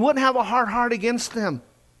things. We wouldn't have a hard heart against them.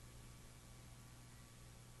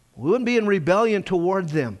 We wouldn't be in rebellion toward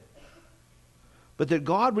them. But that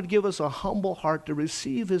God would give us a humble heart to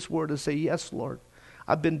receive His Word and say, yes, Lord,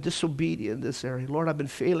 I've been disobedient in this area. Lord, I've been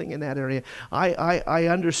failing in that area. I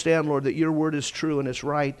understand, Lord, that your word is true and it's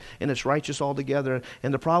right and it's righteous altogether.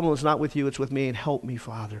 And the problem is not with you, it's with me. And help me,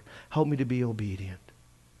 Father. Help me to be obedient.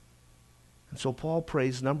 And so Paul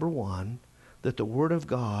prays, number one, that the word of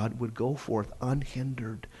God would go forth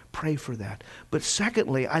unhindered. Pray for that. But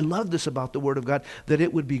secondly, I love this about the word of God, that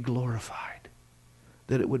it would be glorified,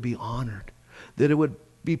 that it would be honored, that it would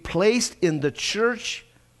be placed in the church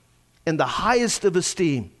in the highest of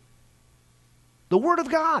esteem. The Word of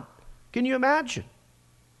God. Can you imagine?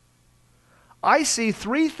 I see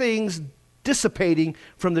three things dissipating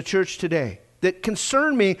from the church today that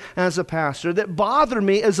concern me as a pastor, that bother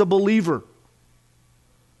me as a believer.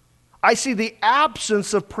 I see the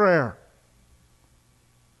absence of prayer.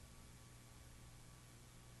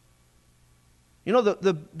 You know,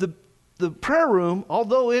 the prayer room,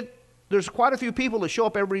 although there's quite a few people that show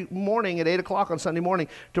up every morning at 8 o'clock on Sunday morning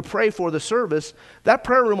to pray for the service, that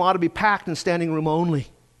prayer room ought to be packed and standing room only.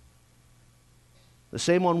 The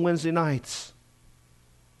same on Wednesday nights.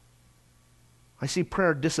 I see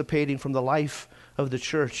prayer dissipating from the life of the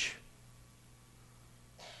church.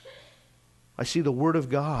 I see the Word of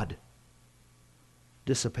God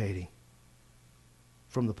dissipating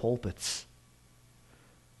from the pulpits.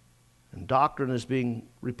 And doctrine is being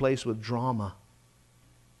replaced with drama.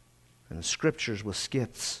 And scriptures with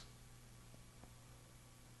skits.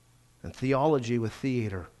 And theology with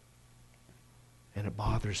theater. And it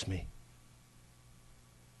bothers me.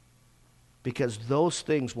 Because those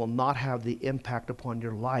things will not have the impact upon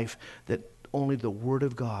your life that only the Word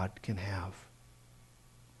of God can have.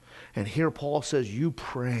 And here Paul says, you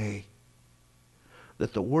pray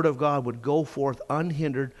that the Word of God would go forth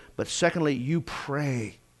unhindered. But secondly, you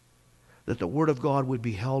pray that the Word of God would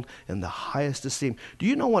be held in the highest esteem. Do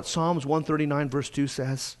you know what Psalms 139 verse 2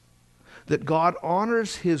 says? That God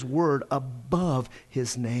honors His Word above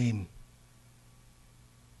His name.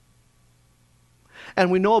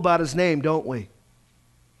 And we know about His name, don't we?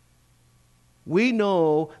 We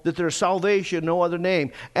know that there's salvation, no other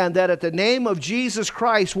name. And that at the name of Jesus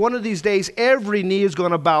Christ, one of these days, every knee is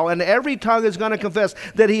going to bow and every tongue is going to confess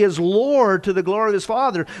that He is Lord to the glory of His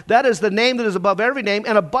Father. That is the name that is above every name.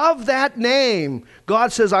 And above that name,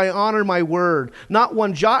 God says, I honor my word. Not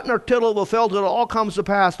one jot nor tittle will fail till it all comes to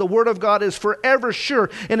pass. The word of God is forever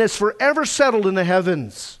sure and is forever settled in the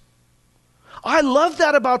heavens. I love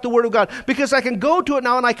that about the Word of God because I can go to it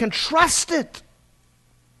now and I can trust it.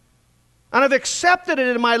 And I've accepted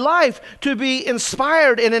it in my life to be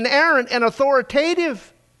inspired and inerrant and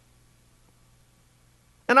authoritative.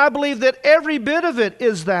 And I believe that every bit of it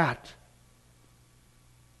is that.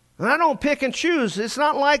 And I don't pick and choose. It's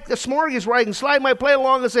not like the smorgasbord where I can slide my plate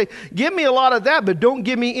along and say, give me a lot of that, but don't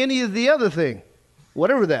give me any of the other thing,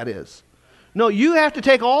 whatever that is. No, you have to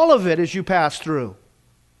take all of it as you pass through,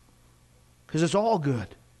 because it's all good.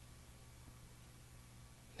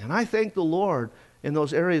 And I thank the Lord in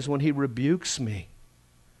those areas when He rebukes me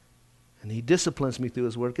and He disciplines me through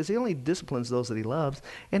His Word, because He only disciplines those that He loves,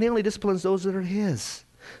 and He only disciplines those that are His.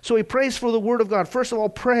 So he prays for the Word of God. First of all,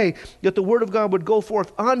 pray that the Word of God would go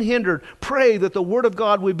forth unhindered. Pray that the Word of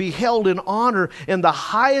God would be held in honor and the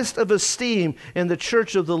highest of esteem in the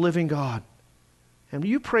church of the living God. And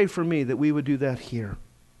you pray for me that we would do that here.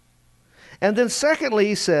 And then secondly,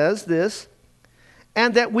 he says this,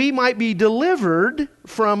 and that we might be delivered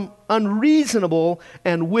from unreasonable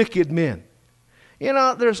and wicked men. You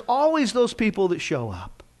know, there's always those people that show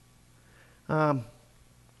up.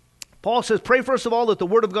 Paul says, pray first of all that the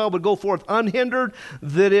Word of God would go forth unhindered,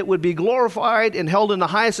 that it would be glorified and held in the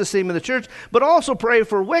highest esteem in the church, but also pray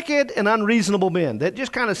for wicked and unreasonable men that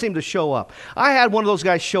just kind of seem to show up. I had one of those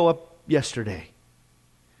guys show up yesterday.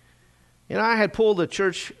 You know, I had pulled the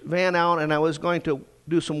church van out and I was going to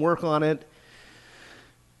do some work on it.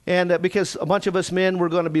 And because a bunch of us men were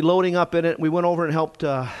going to be loading up in it, we went over and helped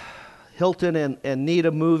Hilton and Nita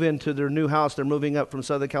move into their new house. They're moving up from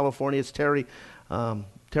Southern California. It's Terry's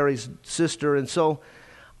sister. And so,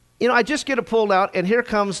 you know, I just get it pulled out, and here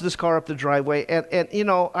comes this car up the driveway. And you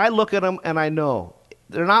know, I look at them, and I know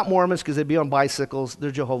they're not Mormons because they'd be on bicycles. They're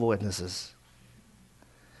Jehovah's Witnesses.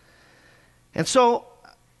 And so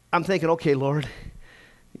I'm thinking, okay, Lord,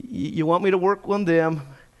 you want me to work on them,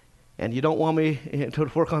 and you don't want me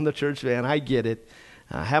to work on the church van. I get it.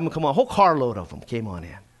 Have them come on. A whole carload of them came on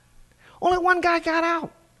in. Only one guy got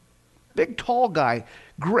out. Big, tall guy.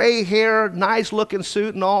 Gray hair, nice looking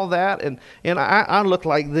suit and all that. And I look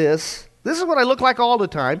like this. This is what I look like all the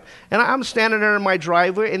time. And I'm standing there in my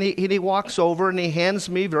driveway, and he walks over and he hands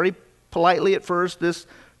me very politely at first this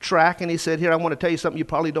tract, and he said, here, I want to tell you something you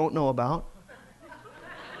probably don't know about.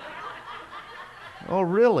 Oh,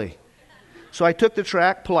 really? So I took the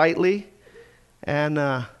tract politely, and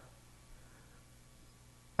I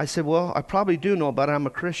said, well, I probably do know about it. I'm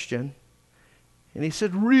a Christian. And he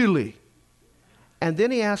said, really? And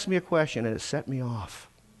then he asked me a question, and it set me off.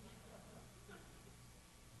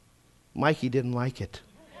 Mikey didn't like it.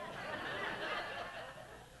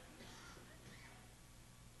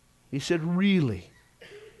 He said, really?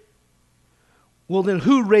 Well, then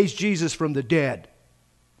who raised Jesus from the dead?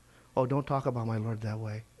 Oh, don't talk about my Lord that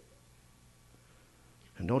way.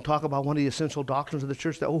 And don't talk about one of the essential doctrines of the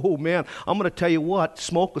church. That, oh, man, I'm going to tell you what.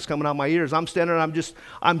 Smoke was coming out of my ears. I'm standing there,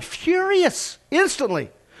 I'm furious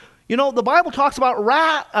instantly. You know, the Bible talks about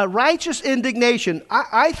righteous indignation.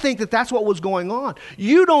 I think that that's what was going on.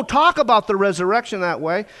 You don't talk about the resurrection that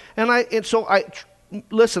way.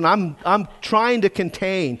 Listen, I'm trying to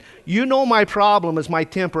contain. You know my problem is my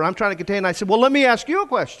temper. I'm trying to contain. I said, well, let me ask you a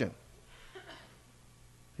question.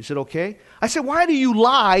 He said, okay. I said, why do you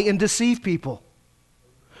lie and deceive people?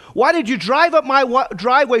 Why did you drive up my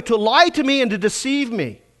driveway to lie to me and to deceive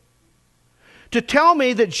me? To tell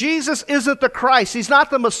me that Jesus isn't the Christ, He's not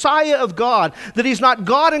the Messiah of God, that He's not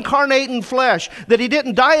God incarnate in flesh, that He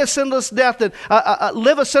didn't die a sinless death and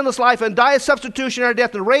live a sinless life and die a substitutionary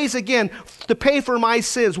death and raise again to pay for my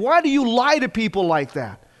sins. Why do you lie to people like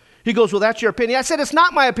that? He goes, well, that's your opinion. I said, it's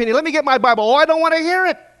not my opinion. Let me get my Bible. Oh, I don't want to hear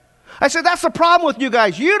it. I said, that's the problem with you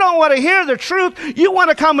guys. You don't want to hear the truth. You want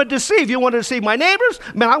to come and deceive. You want to deceive my neighbors?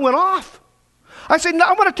 Man, I went off. I said, no,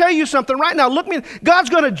 I'm going to tell you something right now. Look me, God's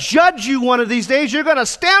going to judge you one of these days. You're going to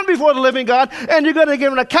stand before the living God, and you're going to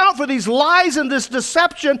give an account for these lies and this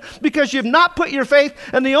deception because you've not put your faith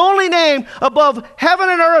in the only name above heaven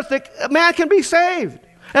and earth that man can be saved.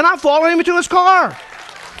 And I'm following him into his car.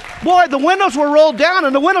 Boy, the windows were rolled down,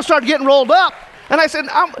 and the windows started getting rolled up. And I said,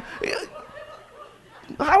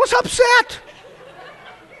 I was upset.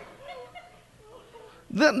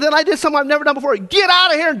 Then I did something I've never done before. Get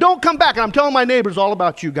out of here and don't come back. And I'm telling my neighbors all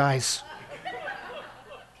about you guys.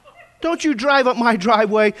 Don't you drive up my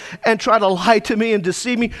driveway and try to lie to me and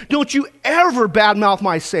deceive me. Don't you ever badmouth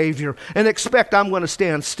my Savior and expect I'm going to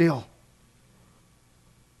stand still.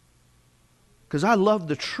 Because I love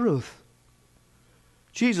the truth.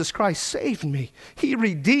 Jesus Christ saved me. He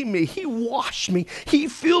redeemed me. He washed me. He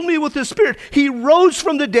filled me with His Spirit. He rose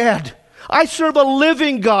from the dead. I serve a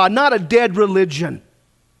living God, not a dead religion.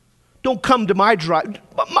 Don't come to my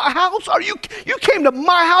house. You came to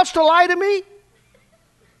my house to lie to me?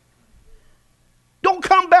 Don't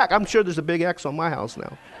come back. back. I'm sure there's a big X on my house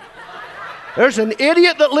now. There's an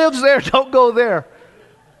idiot that lives there. Don't go there.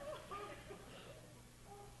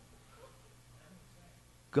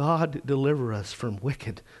 God deliver us from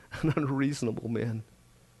wicked and unreasonable men.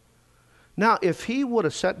 Now, if he would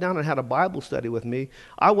have sat down and had a Bible study with me,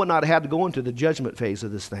 I would not have had to go into the judgment phase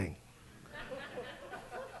of this thing.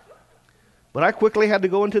 But I quickly had to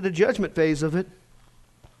go into the judgment phase of it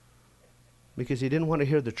because he didn't want to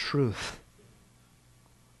hear the truth.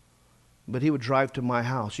 But he would drive to my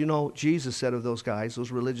house. You know, Jesus said of those guys,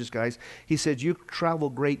 those religious guys, he said, you travel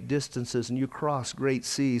great distances and you cross great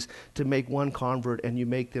seas to make one convert, and you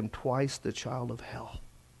make them twice the child of hell.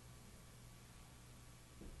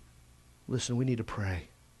 Listen, we need to pray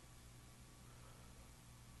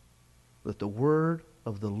that the word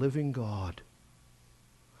of the living God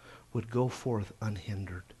would go forth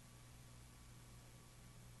unhindered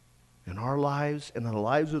in our lives and in the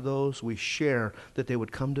lives of those we share, that they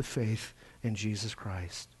would come to faith in Jesus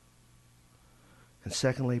Christ. And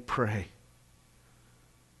secondly, pray.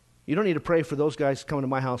 You don't need to pray for those guys coming to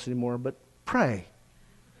my house anymore, but pray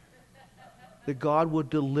that God would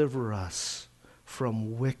deliver us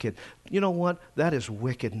from wicked. You know what? That is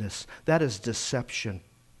wickedness. That is deception.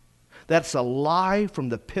 That's a lie from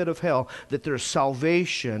the pit of hell, that there's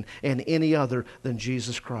salvation in any other than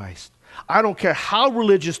Jesus Christ. I don't care how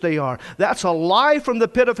religious they are. That's a lie from the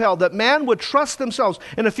pit of hell, that man would trust themselves.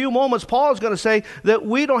 In a few moments, Paul is going to say that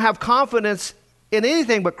we don't have confidence in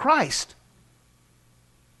anything but Christ.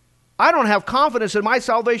 I don't have confidence in my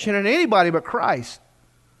salvation in anybody but Christ.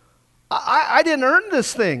 I didn't earn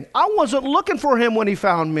this thing. I wasn't looking for him when he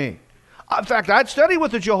found me. In fact, I'd studied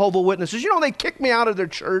with the Jehovah's Witnesses. You know, they kicked me out of their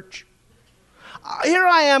church. Here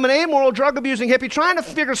I am, an amoral, drug-abusing hippie, trying to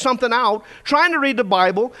figure something out, trying to read the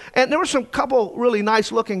Bible, and there were some couple really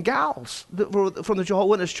nice-looking gals from the Jehovah's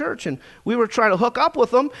Witness church, and we were trying to hook up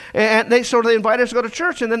with them, and they invited us to go to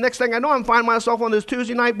church, and the next thing I know, I'm finding myself on those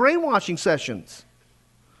Tuesday night brainwashing sessions.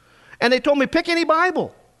 And they told me, pick any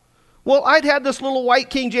Bible. Well, I'd had this little white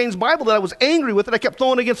King James Bible that I was angry with, that I kept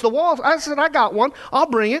throwing against the walls. I said, I got one. I'll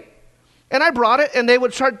bring it. And I brought it, and they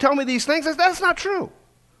would start telling me these things. I said, that's not true.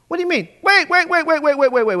 What do you mean? Wait. That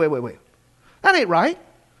ain't right.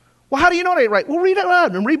 Well, how do you know it ain't right? Well, read it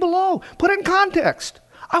out and read below. Put it in context.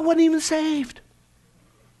 I wasn't even saved.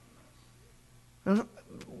 And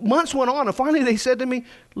months went on, and finally they said to me,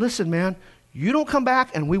 listen, man, you don't come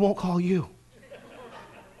back, and we won't call you.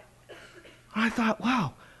 I thought,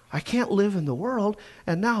 wow, I can't live in the world,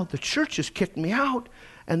 and now the church has kicked me out,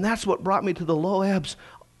 and that's what brought me to the low ebbs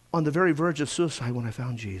on the very verge of suicide when I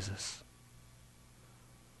found Jesus.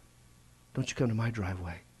 Don't you come to my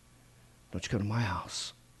driveway. Don't you come to my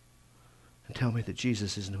house and tell me that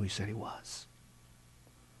Jesus isn't who he said he was.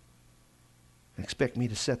 And expect me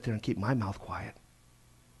to sit there and keep my mouth quiet.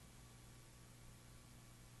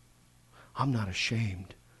 I'm not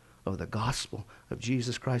ashamed of the gospel of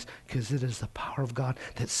Jesus Christ, because it is the power of God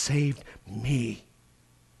that saved me.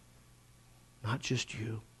 Not just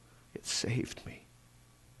you. It saved me.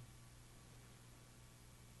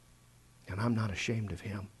 And I'm not ashamed of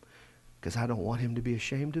him, because I don't want him to be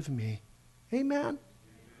ashamed of me. Amen?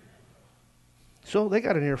 So they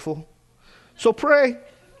got an earful. So pray.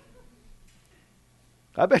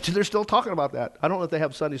 I bet you they're still talking about that. I don't know if they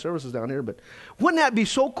have Sunday services down here, but wouldn't that be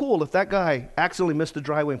so cool if that guy accidentally missed the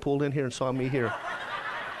driveway and pulled in here and saw me here?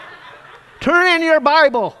 Turn in your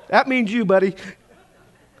Bible. That means you, buddy.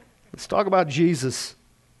 Let's talk about Jesus.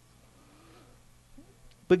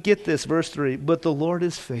 But get this, verse 3. But the Lord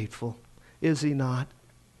is faithful. Is he not?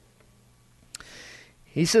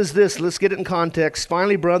 He says this, let's get it in context.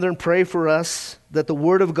 Finally, brethren, pray for us that the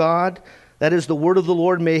word of God, that is the word of the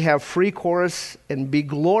Lord, may have free course and be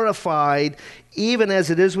glorified, even as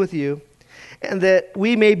it is with you, and that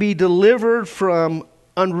we may be delivered from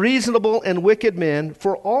unreasonable and wicked men,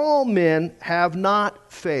 for all men have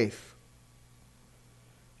not faith.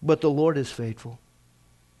 But the Lord is faithful.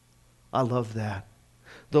 I love that.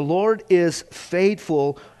 The Lord is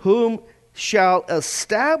faithful, whom shall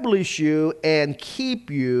establish you and keep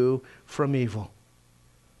you from evil.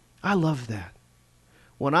 I love that.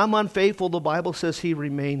 When I'm unfaithful, the Bible says he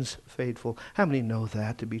remains faithful. How many know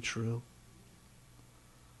that to be true?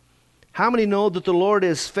 How many know that the Lord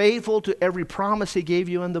is faithful to every promise he gave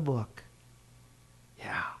you in the book?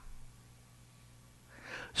 Yeah.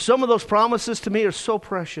 Some of those promises to me are so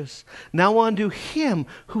precious. Now unto him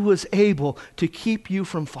who is able to keep you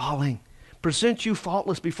from falling, present you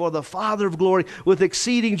faultless before the Father of glory with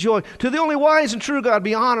exceeding joy. To the only wise and true God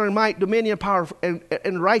be honor and might, dominion, power,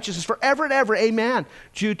 and righteousness forever and ever. Amen.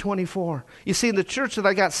 Jude 24. You see, in the church that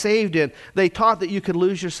I got saved in, they taught that you could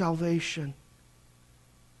lose your salvation.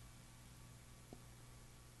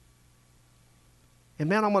 And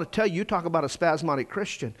man, I'm going to tell you, you talk about a spasmodic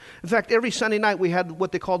Christian. In fact, every Sunday night we had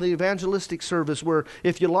what they call the evangelistic service, where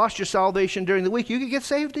if you lost your salvation during the week, you could get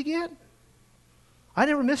saved again. I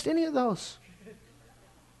never missed any of those.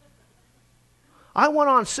 I went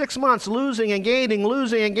on 6 months losing and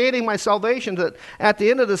gaining my salvation. That at the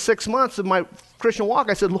end of the 6 months of my Christian walk,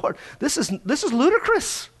 I said, Lord, this is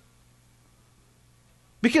ludicrous.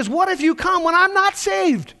 Because what if you come when I'm not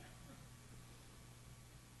saved?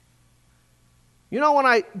 You know, when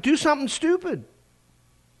I do something stupid.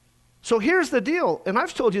 So here's the deal, and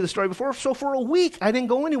I've told you the story before. So for a week, I didn't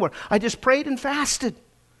go anywhere. I just prayed and fasted.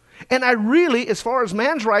 And I really, as far as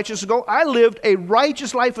man's righteousness go, I lived a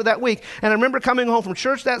righteous life for that week. And I remember coming home from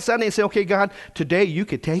church that Sunday and saying, okay, God, today you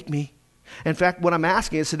could take me. In fact, what I'm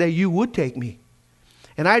asking is today you would take me.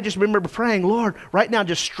 And I just remember praying, Lord, right now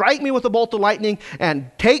just strike me with a bolt of lightning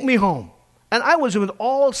and take me home. And I was with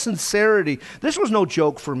all sincerity. This was no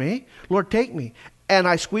joke for me. Lord, take me. And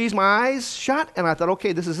I squeezed my eyes shut, and I thought,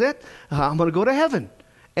 okay, this is it. I'm going to go to heaven.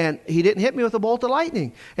 And he didn't hit me with a bolt of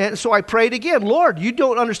lightning. And so I prayed again, Lord, you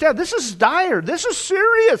don't understand. This is dire. This is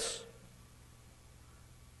serious.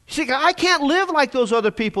 See, I can't live like those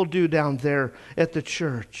other people do down there at the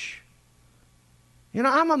church. You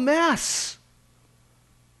know, I'm a mess.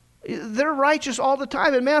 They're righteous all the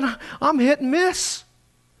time, and man, I'm hit and miss.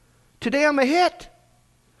 Today I'm a hit.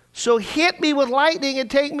 So hit me with lightning and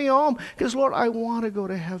take me home. Because, Lord, I want to go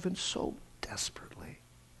to heaven so desperately.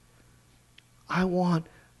 I want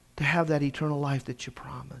to have that eternal life that you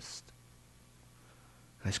promised.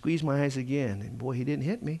 I squeezed my eyes again, and boy, he didn't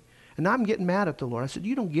hit me. And now I'm getting mad at the Lord. I said,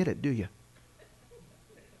 you don't get it, do you?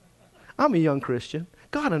 I'm a young Christian.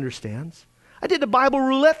 God understands. I did the Bible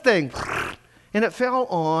roulette thing, and it fell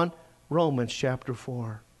on Romans chapter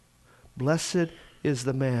 4. Blessed is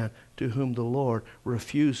the man to whom the Lord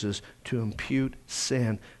refuses to impute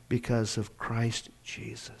sin because of Christ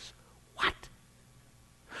Jesus. What?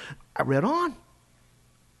 I read on.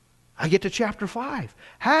 I get to chapter 5.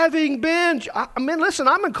 Having been, listen,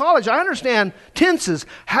 I'm in college. I understand tenses.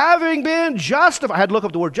 Having been justified. I had to look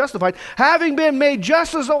up the word justified. Having been made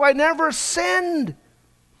just as though I never sinned.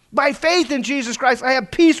 By faith in Jesus Christ, I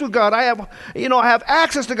have peace with God. I have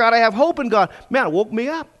access to God. I have hope in God. Man, it woke me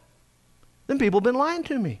up. Then people have been lying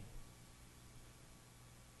to me.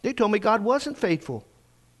 They told me God wasn't faithful.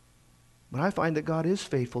 But I find that God is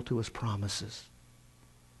faithful to his promises.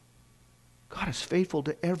 God is faithful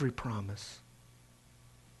to every promise.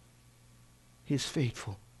 He's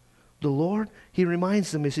faithful. The Lord, he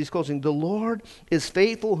reminds them as he's closing, the Lord is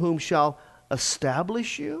faithful whom shall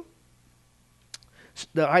establish you.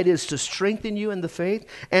 The idea is to strengthen you in the faith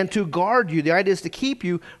and to guard you. The idea is to keep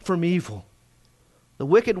you from evil. The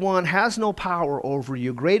wicked one has no power over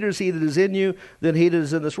you. Greater is he that is in you than he that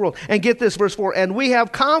is in this world. And get this, verse 4, and we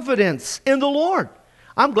have confidence in the Lord.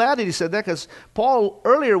 I'm glad that he said that, because Paul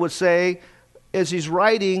earlier would say, as he's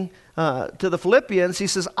writing to the Philippians, he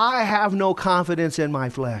says, I have no confidence in my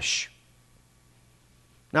flesh.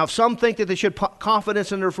 Now, if some think that they should put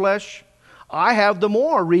confidence in their flesh, I have the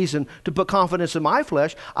more reason to put confidence in my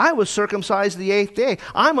flesh. I was circumcised the 8th day.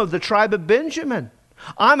 I'm of the tribe of Benjamin.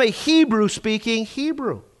 I'm a Hebrew-speaking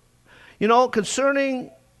Hebrew. You know, concerning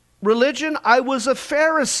religion, I was a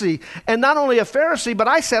Pharisee. And not only a Pharisee, but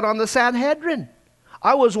I sat on the Sanhedrin.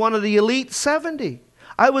 I was one of the elite 70.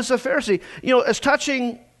 I was a Pharisee. You know, as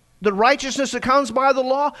touching the righteousness that comes by the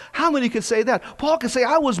law, how many could say that? Paul could say,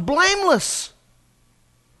 I was blameless.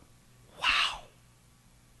 Wow.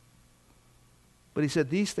 But he said,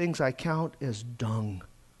 these things I count as dung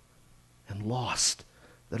and lost,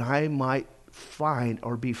 that I might find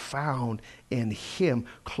or be found in him,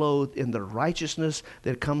 clothed in the righteousness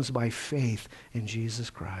that comes by faith in Jesus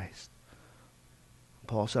Christ.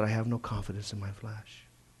 Paul said, I have no confidence in my flesh,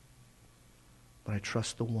 but I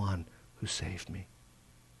trust the one who saved me,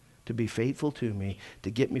 to be faithful to me,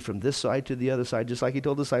 to get me from this side to the other side, just like he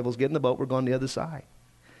told the disciples, get in the boat, we're going the other side.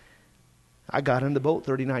 I got in the boat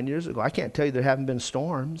 39 years ago. I can't tell you there haven't been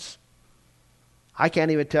storms. I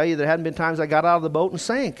can't even tell you there hadn't been times I got out of the boat and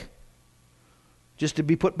sank, just to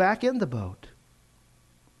be put back in the boat.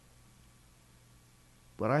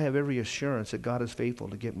 But I have every assurance that God is faithful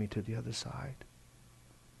to get me to the other side.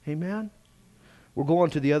 Amen? We're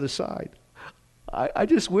going to the other side. I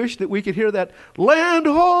just wish that we could hear that land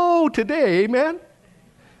ho today. Amen?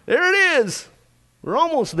 There it is. We're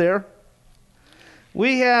almost there.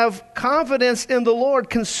 We have confidence in the Lord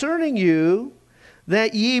concerning you,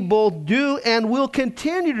 that ye both do and will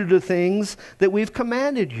continue to do things that we've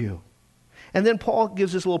commanded you. And then Paul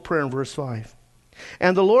gives this little prayer in verse 5.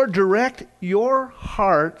 And the Lord direct your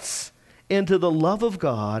hearts into the love of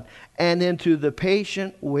God and into the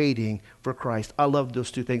patient waiting for Christ. I love those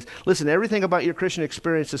two things. Listen, everything about your Christian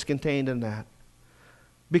experience is contained in that.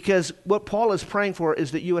 Because what Paul is praying for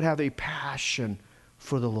is that you would have a passion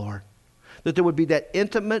for the Lord. That there would be that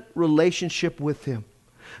intimate relationship with Him.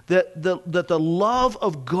 That the love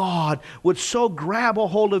of God would so grab a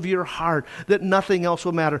hold of your heart that nothing else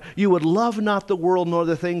will matter. You would love not the world nor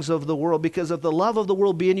the things of the world, because if the love of the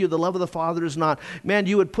world be in you, the love of the Father is not. Man,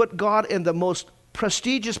 you would put God in the most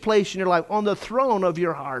prestigious place in your life, on the throne of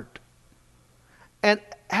your heart. And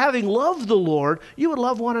having loved the Lord, you would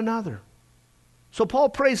love one another. So Paul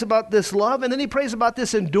prays about this love, and then he prays about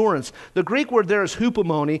this endurance. The Greek word there is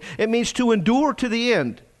hupomone. It means to endure to the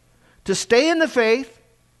end, to stay in the faith,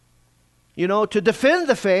 to defend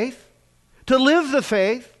the faith, to live the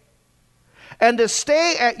faith, and to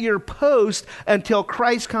stay at your post until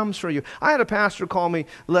Christ comes for you. I had a pastor call me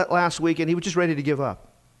last week, and he was just ready to give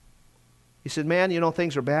up. He said, man,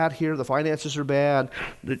 things are bad here. The finances are bad.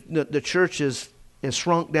 The church is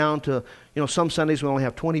shrunk down to, some Sundays we only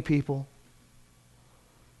have 20 people.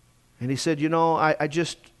 And he said, I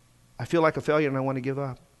feel like a failure and I want to give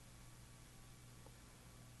up.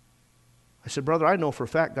 I said, brother, I know for a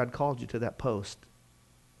fact God called you to that post.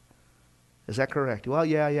 Is that correct? Well,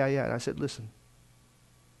 yeah. And I said, listen,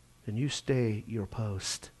 then you stay your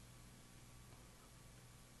post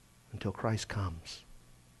until Christ comes.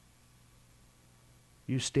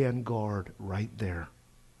 You stand guard right there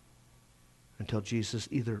until Jesus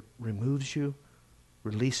either removes you,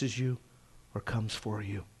 releases you, or comes for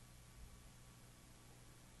you.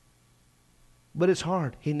 But it's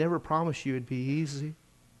hard. He never promised you it'd be easy.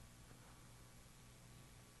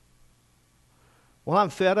 Well, I'm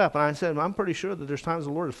fed up. And I said, I'm pretty sure that there's times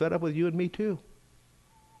the Lord is fed up with you and me too.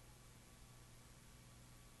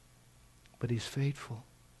 But He's faithful.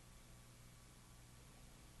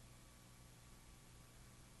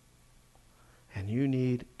 And you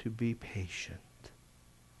need to be patient.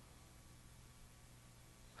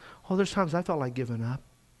 Oh, there's times I felt like giving up.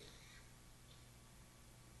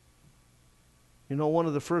 One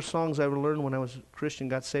of the first songs I ever learned when I was a Christian,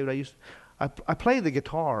 got saved, I played the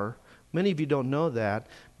guitar. Many of you don't know that,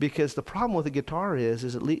 because the problem with the guitar is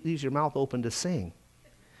it leaves your mouth open to sing.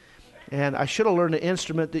 And I should have learned an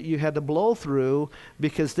instrument that you had to blow through,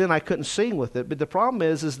 because then I couldn't sing with it. But the problem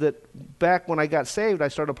is that back when I got saved, I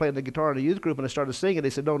started playing the guitar in a youth group and I started singing. They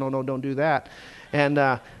said, no, don't do that. And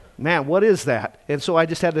man, what is that? And so I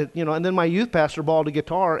just had to, and then my youth pastor balled a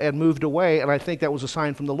guitar and moved away, and I think that was a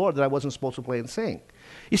sign from the Lord that I wasn't supposed to play and sing.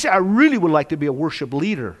 You see, I really would like to be a worship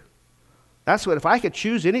leader. That's what, if I could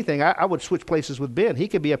choose anything, I would switch places with Ben. He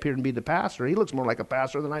could be up here and be the pastor. He looks more like a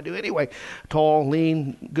pastor than I do anyway. Tall,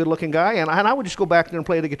 lean, good-looking guy. And I would just go back there and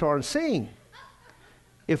play the guitar and sing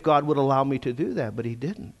if God would allow me to do that, but He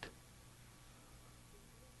didn't.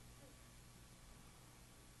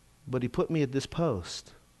 But He put me at this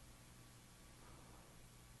post.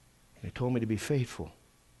 And He told me to be faithful.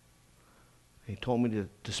 He told me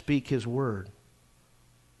to speak His word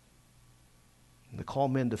and to call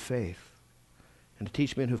men to faith. And to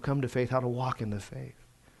teach men who've come to faith how to walk in the faith.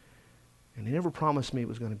 And He never promised me it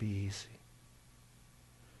was going to be easy.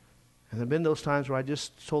 And there have been those times where I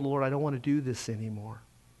just told the Lord, I don't want to do this anymore.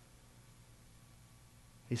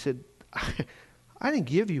 He said, I didn't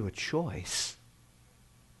give you a choice.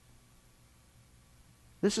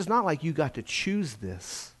 This is not like you got to choose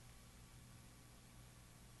this.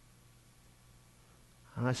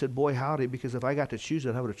 And I said, boy, howdy, because if I got to choose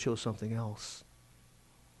it, I would have chose something else.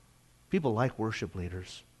 People like worship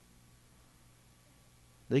leaders.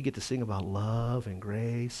 They get to sing about love and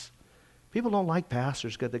grace. People don't like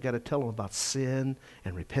pastors because they got to tell them about sin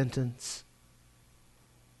and repentance.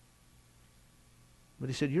 But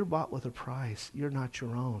He said, you're bought with a price. You're not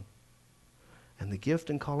your own. And the gift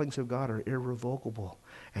and callings of God are irrevocable.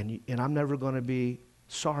 And I'm never going to be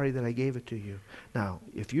sorry that I gave it to you. Now,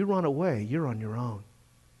 if you run away, you're on your own.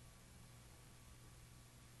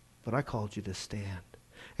 But I called you to stand.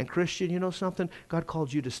 And Christian, you know something? God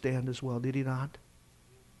called you to stand as well, did He not?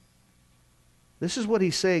 This is what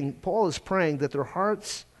he's saying. Paul is praying that their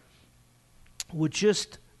hearts would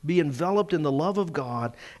just be enveloped in the love of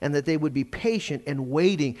God, and that they would be patient and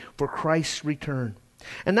waiting for Christ's return.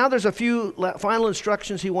 And now there's a few final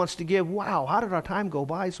instructions he wants to give. Wow, how did our time go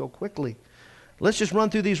by so quickly? Let's just run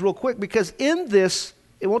through these real quick, because in this,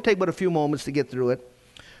 it won't take but a few moments to get through it.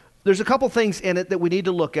 There's a couple things in it that we need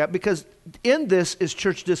to look at, because in this is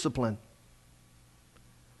church discipline.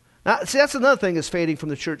 Now, see, that's another thing that's fading from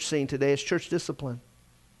the church scene today, is church discipline.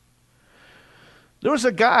 There was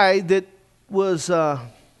a guy that was a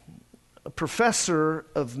professor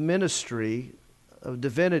of ministry of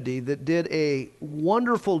divinity that did a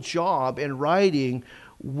wonderful job in writing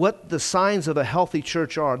what the signs of a healthy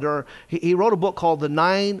church are. He wrote a book called The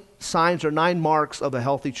 9 Signs or 9 Marks of a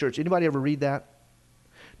Healthy Church. Anybody ever read that?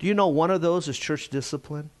 Do you know one of those is church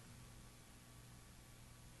discipline?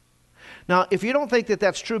 Now, if you don't think that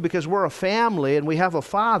that's true because we're a family and we have a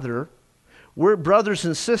father, we're brothers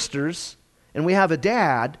and sisters, and we have a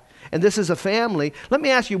dad, and this is a family, let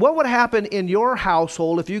me ask you, what would happen in your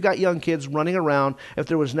household if you got young kids running around if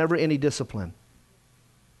there was never any discipline?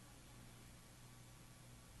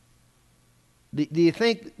 Do you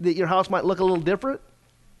think that your house might look a little different?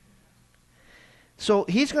 So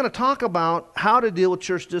he's going to talk about how to deal with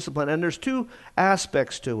church discipline, and there's 2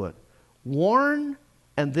 aspects to it. Warn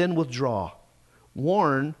and then withdraw.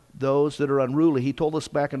 Warn those that are unruly. He told us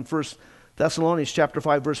back in 1 Thessalonians chapter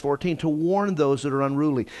 5, verse 14, to warn those that are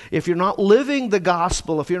unruly. If you're not living the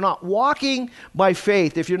gospel, if you're not walking by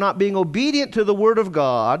faith, if you're not being obedient to the word of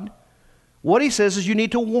God, what he says is you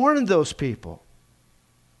need to warn those people.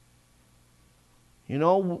 You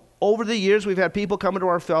know, over the years we've had people come into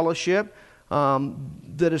our fellowship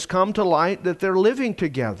that has come to light that they're living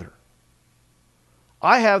together.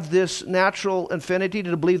 I have this natural affinity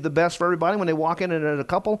to believe the best for everybody. When they walk in and a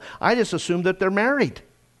couple, I just assume that they're married.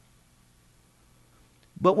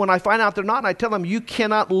 But when I find out they're not, and I tell them, you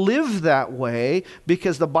cannot live that way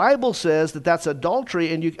because the Bible says that that's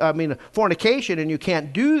adultery and fornication, and you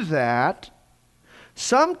can't do that.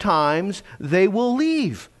 Sometimes they will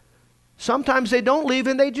leave. Sometimes they don't leave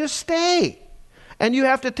and they just stay. And you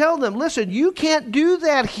have to tell them, listen, you can't do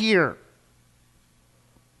that here.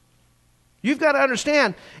 You've got to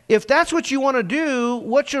understand, if that's what you want to do,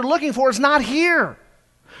 what you're looking for is not here.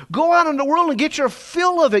 Go out in the world and get your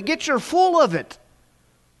fill of it, get your full of it.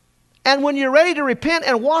 And when you're ready to repent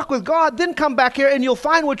and walk with God, then come back here and you'll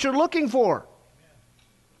find what you're looking for.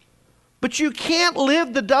 But you can't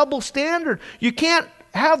live the double standard. You can't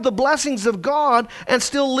have the blessings of God and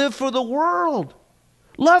still live for the world.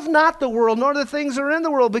 Love not the world, nor the things that are in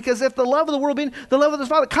the world, because if the love of the world be the love of the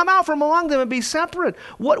Father, come out from among them and be separate.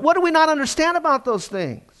 What do we not understand about those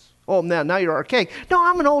things? Oh, now you're archaic. No,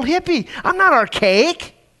 I'm an old hippie. I'm not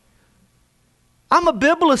archaic. I'm a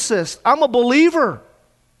biblicist. I'm a believer.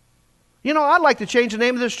 You know, I'd like to change the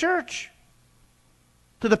name of this church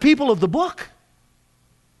to the people of the book.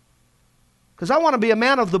 Because I want to be a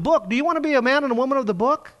man of the book. Do you want to be a man and a woman of the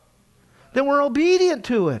book? Then we're obedient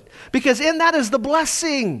to it. Because in that is the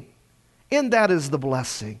blessing. In that is the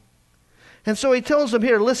blessing. And so he tells them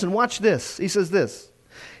here, listen, watch this. He says this.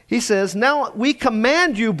 He says, now we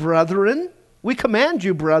command you, brethren. We command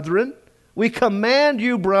you, brethren. We command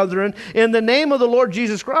you, brethren, in the name of the Lord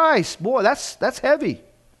Jesus Christ. Boy, that's heavy.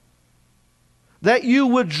 That you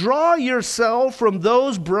withdraw yourself from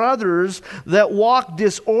those brothers that walk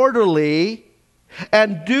disorderly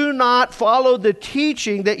and do not follow the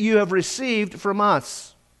teaching that you have received from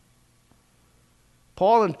us.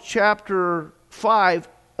 Paul in chapter 5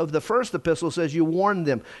 of the first epistle says you warn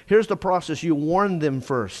them. Here's the process. You warn them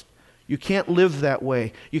first. You can't live that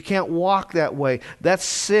way. You can't walk that way. That's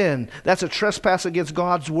sin. That's a trespass against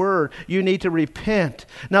God's word. You need to repent.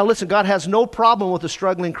 Now listen, God has no problem with a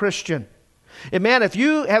struggling Christian. And man, if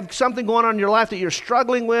you have something going on in your life that you're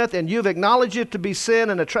struggling with and you've acknowledged it to be sin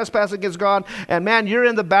and a trespass against God, and man, you're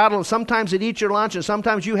in the battle and sometimes it eats your lunch and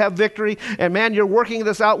sometimes you have victory, and man, you're working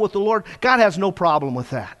this out with the Lord, God has no problem with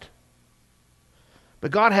that.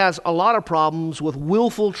 But God has a lot of problems with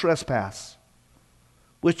willful trespass,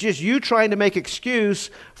 which is you trying to make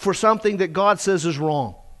excuse for something that God says is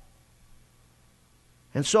wrong.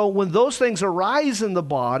 And so when those things arise in the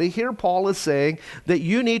body, here Paul is saying that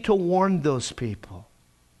you need to warn those people.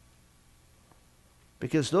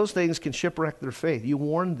 Because those things can shipwreck their faith. You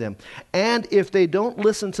warn them. And if they don't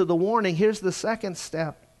listen to the warning, here's the second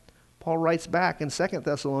step. Paul writes back in 2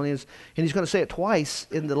 Thessalonians, and he's going to say it twice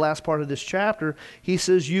in the last part of this chapter. He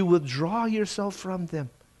says, you withdraw yourself from them.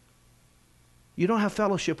 You don't have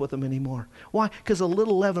fellowship with them anymore. Why? Because a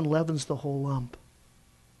little leaven leavens the whole lump.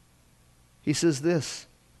 He says this,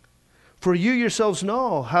 for you yourselves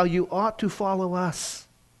know how you ought to follow us.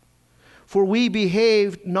 For we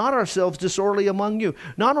behaved not ourselves disorderly among you.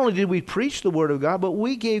 Not only did we preach the word of God, but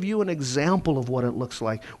we gave you an example of what it looks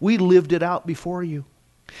like. We lived it out before you.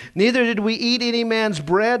 Neither did we eat any man's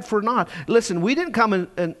bread for naught. Listen, we didn't come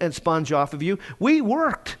and sponge off of you. We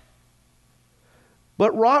worked,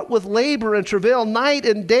 but wrought with labor and travail night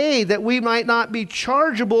and day, that we might not be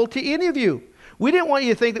chargeable to any of you. We didn't want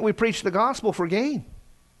you to think that we preached the gospel for gain.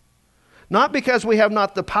 Not because we have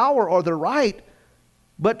not the power or the right,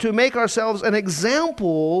 but to make ourselves an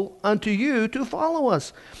example unto you to follow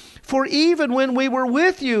us. For even when we were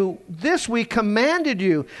with you, this we commanded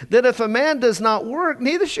you, that if a man does not work,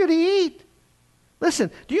 neither should he eat.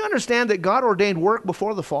 Listen, do you understand that God ordained work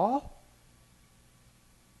before the fall?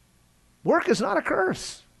 Work is not a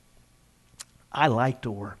curse. I like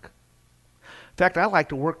to work. In fact, I like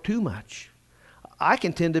to work too much. I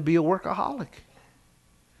can tend to be a workaholic.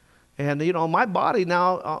 And, you know, my body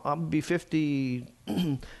now, I'll be 50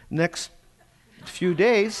 next few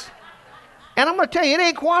days. And I'm going to tell you, it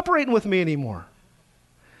ain't cooperating with me anymore.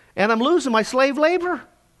 And I'm losing my slave labor.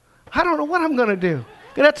 I don't know what I'm going to do.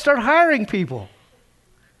 I'm going to have to start hiring people.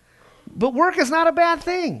 But work is not a bad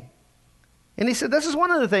thing. And he said, this is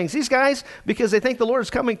one of the things. These guys, because they think the Lord is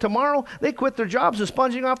coming tomorrow, they quit their jobs and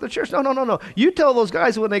sponging off the church. No. You tell those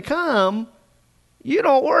guys when they come, you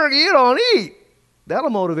don't work, you don't eat. That'll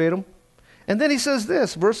motivate them. And then he says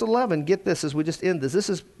this, verse 11, get this as we just end this.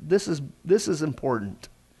 This is important.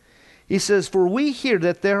 He says, for we hear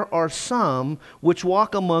that there are some which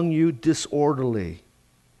walk among you disorderly,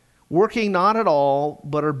 working not at all,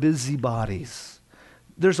 but are busybodies.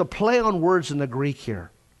 There's a play on words in the Greek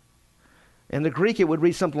here. In the Greek, it would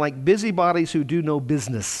read something like busybodies who do no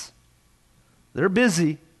business. They're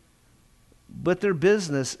busy, but their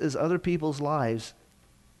business is other people's lives,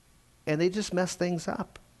 and they just mess things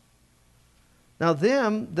up. Now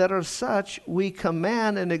them that are such we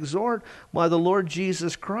command and exhort by the Lord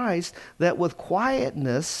Jesus Christ, that with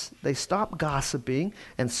quietness they stop gossiping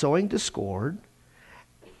and sowing discord,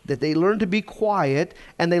 that they learn to be quiet,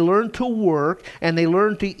 and they learn to work, and they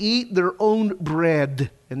learn to eat their own bread.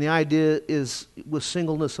 And the idea is with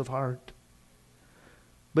singleness of heart.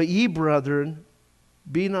 But ye, brethren,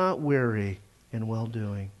 be not weary in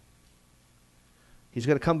well-doing. He's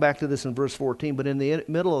going to come back to this in verse 14, but in the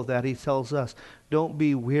middle of that, he tells us, don't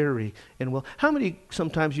be weary in well. How many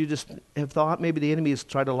sometimes you just have thought, maybe the enemy has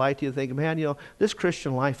tried to lie to you, thinking, man, you know, this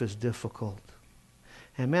Christian life is difficult.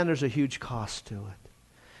 And man, there's a huge cost to it.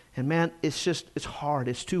 And man, it's hard.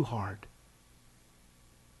 It's too hard.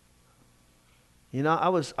 You know, I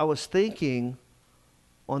was thinking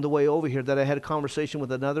on the way over here that I had a conversation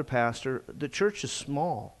with another pastor. The church is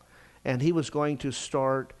small, and he was going to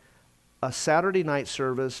start a Saturday night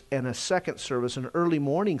service and a second service, an early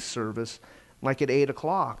morning service, like at 8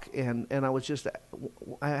 o'clock. And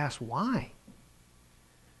I asked, why?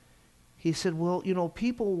 He said, well, you know,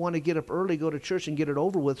 people want to get up early, go to church, and get it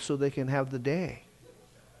over with so they can have the day.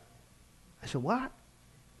 I said, what?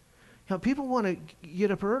 You know, people want to get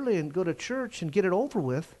up early and go to church and get it over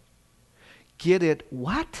with. Get it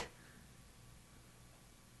what?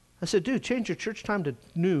 I said, dude, change your church time to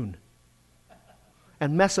noon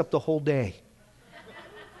and mess up the whole day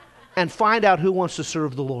and find out who wants to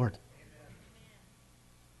serve the Lord.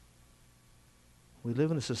 We live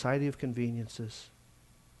in a society of conveniences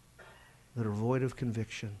that are void of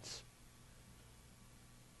convictions.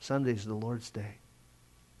 Sunday's the Lord's day.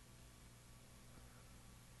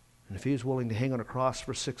 And if he was willing to hang on a cross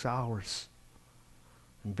for 6 hours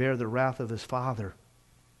and bear the wrath of his Father,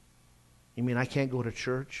 you mean I can't go to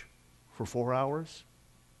church for 4 hours?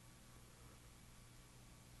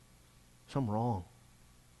 Something wrong.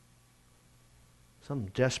 Something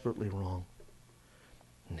desperately wrong.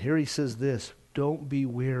 And here he says this, don't be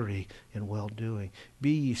weary in well-doing.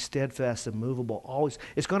 Be ye steadfast and movable always.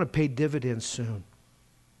 It's going to pay dividends soon.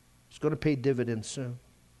 It's going to pay dividends soon.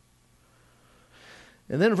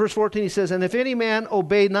 And then in verse 14 he says, and if any man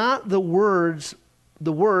obey not the word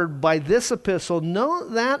by this epistle, know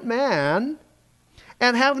that man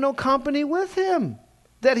and have no company with him,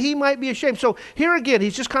 that he might be ashamed. So here again,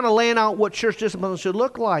 he's just kind of laying out what church discipline should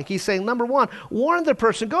look like. He's saying, number one, warn the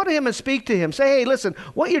person. Go to him and speak to him. Say, hey, listen,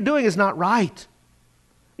 what you're doing is not right.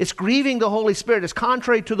 It's grieving the Holy Spirit. It's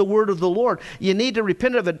contrary to the word of the Lord. You need to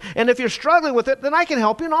repent of it. And if you're struggling with it, then I can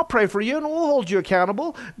help you and I'll pray for you and we'll hold you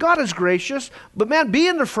accountable. God is gracious. But man, be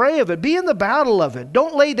in the fray of it. Be in the battle of it.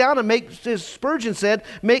 Don't lay down and make, as Spurgeon said,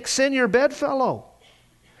 make sin your bedfellow.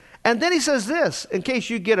 And then he says this, in case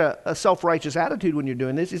you get a self-righteous attitude when you're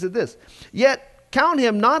doing this, he said this, yet count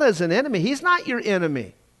him not as an enemy. He's not your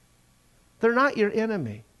enemy. They're not your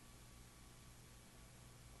enemy.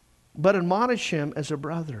 But admonish him as a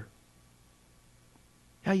brother.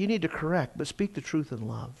 Yeah, you need to correct, but speak the truth in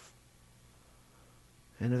love.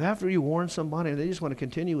 And if after you warn somebody and they just want to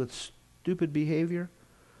continue with stupid behavior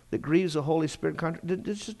that grieves the Holy Spirit,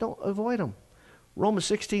 just don't avoid them. Romans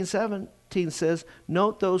 16:17 says,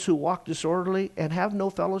 note those who walk disorderly and have no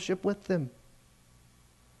fellowship with them.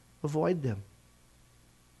 Avoid them.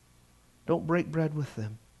 Don't break bread with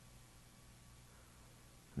them.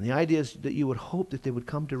 And the idea is that you would hope that they would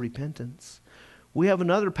come to repentance. We have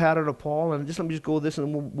another pattern of Paul, and let me just go with this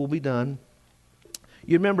and we'll be done.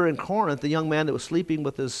 You remember in Corinth, the young man that was sleeping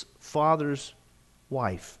with his father's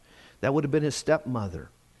wife. That would have been his stepmother.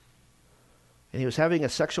 And he was having a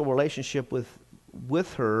sexual relationship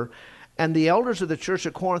with her. And the elders of the church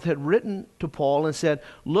at Corinth had written to Paul and said,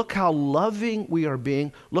 look how loving we are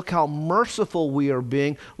being. Look how merciful we are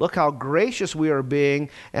being. Look how gracious we are being.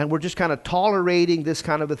 And we're just kind of tolerating this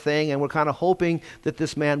kind of a thing. And we're kind of hoping that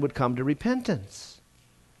this man would come to repentance.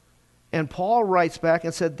 And Paul writes back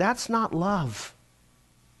and said, that's not love.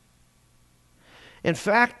 In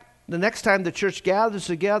fact, the next time the church gathers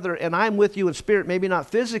together and I'm with you in spirit, maybe not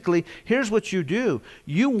physically, here's what you do.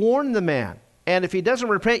 You warn the man. And if he doesn't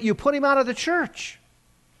repent, you put him out of the church.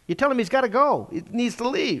 You tell him he's got to go. He needs to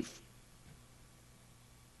leave.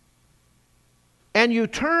 And you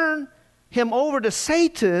turn him over to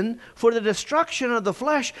Satan for the destruction of the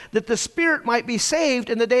flesh, that the spirit might be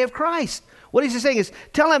saved in the day of Christ. What he's saying is,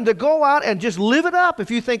 tell him to go out and just live it up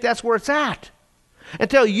if you think that's where it's at.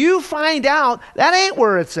 Until you find out that ain't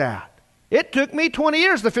where it's at. It took me 20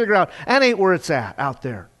 years to figure out that ain't where it's at out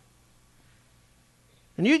there.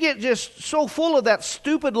 And you get just so full of that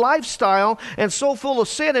stupid lifestyle and so full of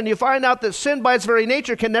sin, and you find out that sin by its very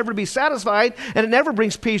nature can never be satisfied, and it never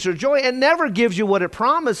brings peace or joy, and never gives you what it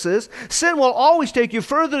promises. Sin will always take you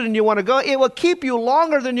further than you want to go. It will keep you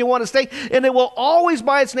longer than you want to stay, and it will always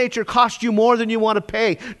by its nature cost you more than you want to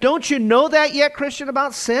pay. Don't you know that yet, Christian,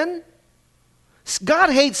 about sin?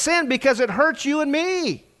 God hates sin because it hurts you and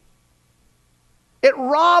me. It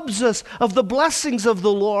robs us of the blessings of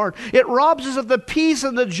the Lord. It robs us of the peace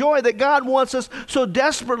and the joy that God wants us so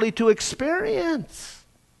desperately to experience.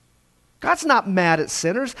 God's not mad at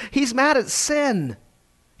sinners. He's mad at sin.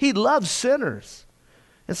 He loves sinners.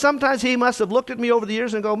 And sometimes he must have looked at me over the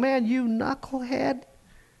years and go, man, you knucklehead.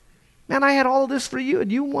 Man, I had all of this for you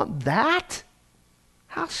and you want that?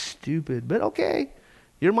 How stupid. But okay,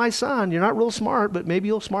 you're my son. You're not real smart, but maybe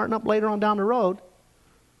you'll smarten up later on down the road.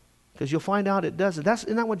 Because you'll find out it doesn't.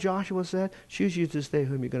 Isn't that what Joshua said? Choose you this day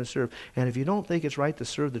whom you're going to serve. And if you don't think it's right to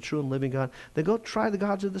serve the true and living God, then go try the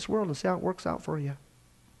gods of this world and see how it works out for you.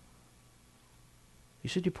 You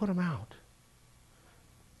said you put them out.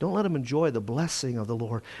 Don't let them enjoy the blessing of the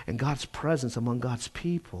Lord and God's presence among God's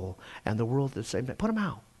people and the world at the same time. Put them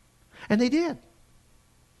out. And they did.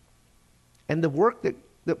 And the work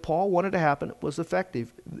that Paul wanted to happen was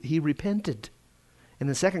effective. He repented. And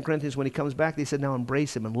in 2 Corinthians, when he comes back, they said, now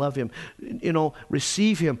embrace him and love him.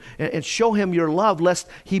 Receive him and show him your love, lest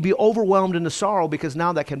he be overwhelmed in the sorrow, because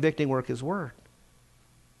now that convicting work is worked.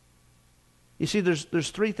 You see, there's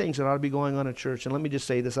three things that ought to be going on in church. And let me just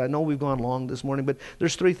say this. I know we've gone long this morning, but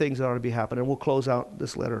there's three things that ought to be happening. And we'll close out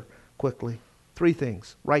this letter quickly. Three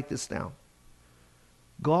things. Write this down.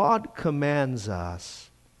 God commands us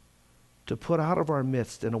to put out of our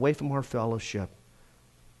midst and away from our fellowship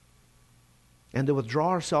and to withdraw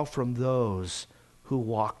ourselves from those who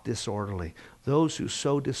walk disorderly, those who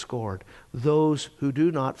sow discord, those who do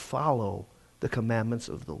not follow the commandments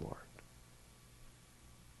of the Lord.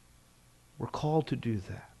 We're called to do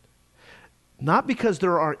that. Not because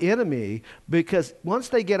they're our enemy, because once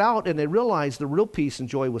they get out and they realize the real peace and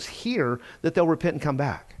joy was here, that they'll repent and come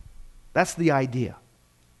back. That's the idea.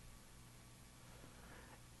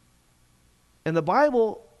 And the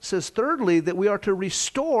Bible says, thirdly, that we are to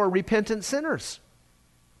restore repentant sinners.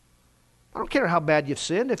 I don't care how bad you've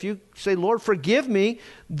sinned. If you say, Lord, forgive me,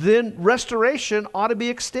 then restoration ought to be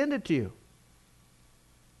extended to you.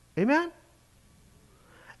 Amen?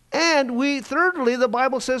 And thirdly, the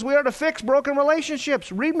Bible says we are to fix broken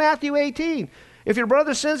relationships. Read Matthew 18. If your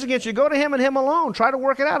brother sins against you, go to him and him alone. Try to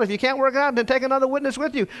work it out. If you can't work it out, then take another witness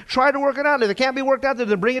with you. Try to work it out. If it can't be worked out,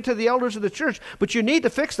 then bring it to the elders of the church. But you need to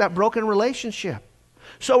fix that broken relationship.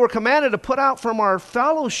 So we're commanded to put out from our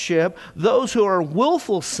fellowship those who are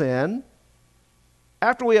willful sin.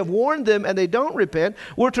 After we have warned them and they don't repent,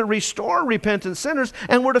 we're to restore repentant sinners,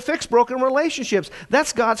 and we're to fix broken relationships.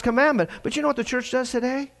 That's God's commandment. But you know what the church does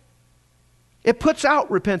today? It puts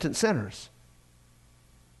out repentant sinners.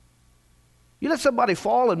 You let somebody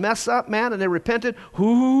fall and mess up, man, and they repented.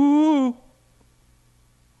 Whoo!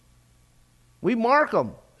 We mark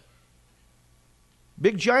them.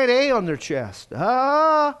 Big giant A on their chest.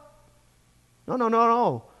 No.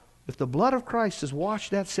 If the blood of Christ has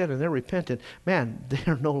washed that sin and they're repentant, man,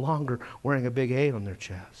 they're no longer wearing a big A on their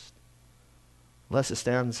chest. Unless it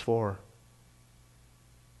stands for,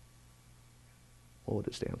 what would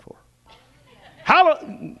it stand for?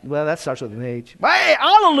 Well, that starts with an H. Hey,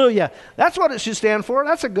 hallelujah. That's what it should stand for.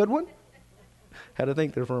 That's a good one. Had to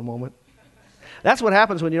think there for a moment. That's what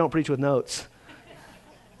happens when you don't preach with notes.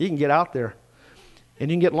 You can get out there. And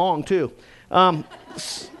you can get long too.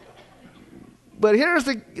 But here's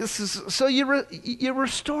so you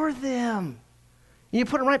restore them. You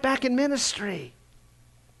put them right back in ministry.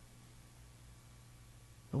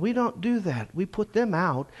 We don't do that. We put them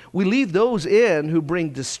out. We leave those in who bring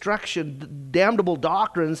destruction, damnable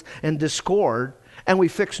doctrines, and discord, and we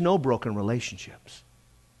fix no broken relationships.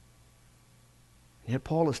 Yet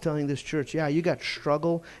Paul is telling this church, yeah, you got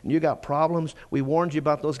struggle and you got problems. We warned you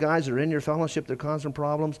about those guys that are in your fellowship, they're causing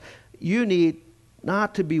problems. You need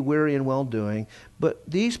not to be weary in well-doing, but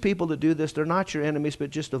these people that do this, they're not your enemies,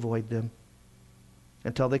 but just avoid them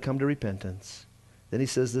until they come to repentance. Then he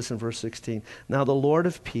says this in verse 16. Now the Lord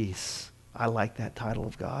of peace. I like that title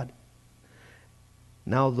of God.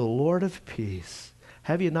 Now the Lord of peace.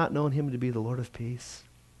 Have you not known him to be the Lord of peace?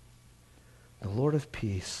 The Lord of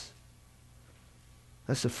peace.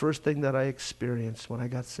 That's the first thing that I experienced when I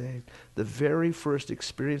got saved. The very first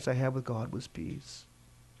experience I had with God was peace.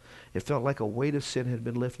 It felt like a weight of sin had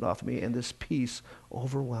been lifted off me, and this peace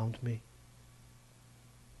overwhelmed me.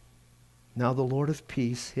 Now the Lord of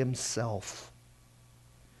peace himself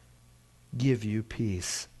give you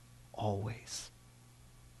peace always.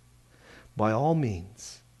 By all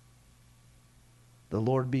means, the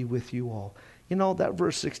Lord be with you all. You know, that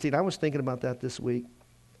verse 16, I was thinking about that this week.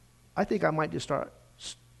 I think I might just start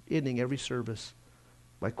ending every service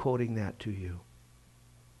by quoting that to you.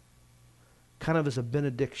 Kind of as a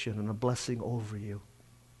benediction and a blessing over you.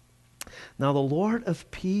 Now the Lord of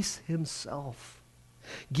peace himself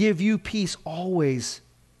give you peace always,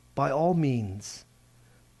 by all means.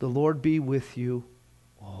 The Lord be with you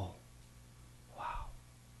all. Wow.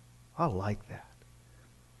 I like that.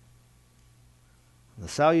 The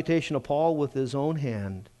salutation of Paul with his own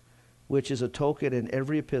hand, which is a token in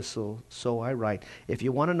every epistle, so I write. If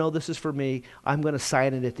you want to know this is for me, I'm going to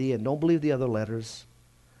sign it at the end. Don't believe the other letters.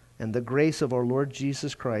 And the grace of our Lord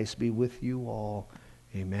Jesus Christ be with you all.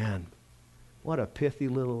 Amen. What a pithy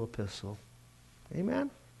little epistle. Amen.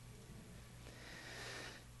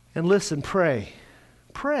 And listen, pray.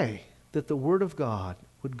 Pray that the Word of God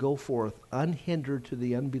would go forth unhindered to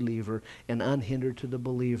the unbeliever and unhindered to the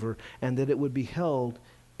believer, and that it would be held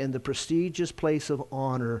in the prestigious place of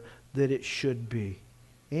honor that it should be.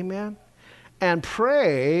 Amen? And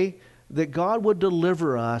pray that God would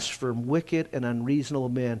deliver us from wicked and unreasonable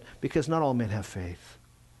men, because not all men have faith.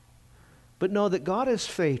 But know that God is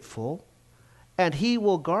faithful, and He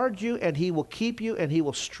will guard you, and He will keep you, and He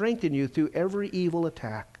will strengthen you through every evil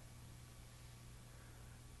attack.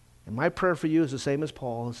 And my prayer for you is the same as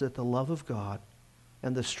Paul, is that the love of God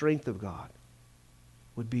and the strength of God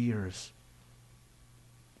would be yours.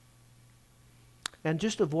 And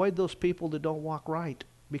just avoid those people that don't walk right,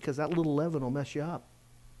 because that little leaven will mess you up.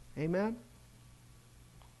 Amen?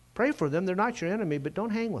 Pray for them. They're not your enemy, but don't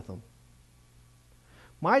hang with them.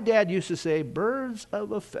 My dad used to say, birds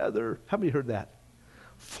of a feather. How many heard that?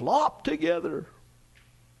 Flop together.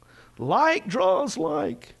 Like draws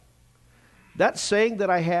like. That saying that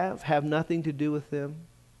I have nothing to do with them.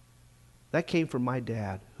 That came from my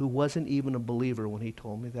dad, who wasn't even a believer when he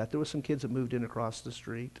told me that. There were some kids that moved in across the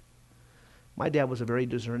street. My dad was a very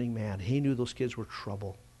discerning man. He knew those kids were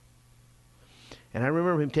trouble. And I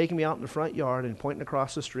remember him taking me out in the front yard and pointing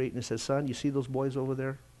across the street, and he said, son, you see those boys over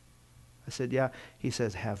there? I said, yeah. He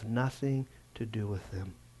says, have nothing to do with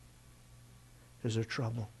them. Because they're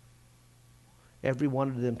trouble. Every one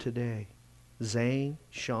of them today, Zane,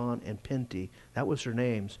 Sean, and Pinty, that was their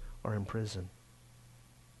names, are in prison.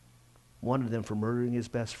 One of them for murdering his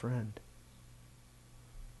best friend.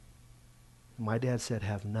 My dad said,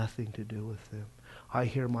 have nothing to do with them. I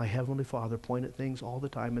hear my Heavenly Father point at things all the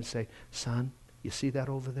time and say, son, you see that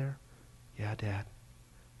over there? Yeah, Dad.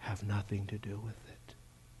 Have nothing to do with it.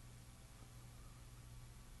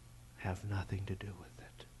 Have nothing to do with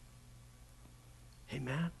it.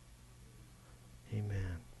 Amen?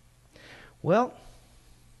 Amen. Well,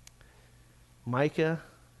 Micah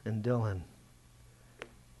and Dylan,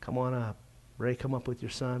 come on up. Ray, come up with your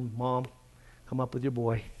son. Mom, come up with your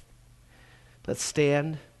boy. Let's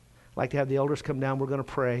stand. I'd like to have the elders come down. We're going to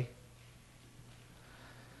pray.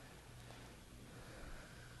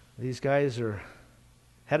 These guys are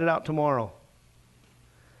headed out tomorrow.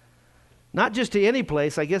 Not just to any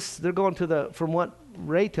place. I guess they're going to from what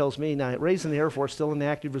Ray tells me, now Ray's in the Air Force, still in the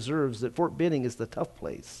active reserves, that Fort Benning is the tough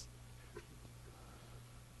place.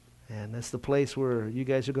 And that's the place where you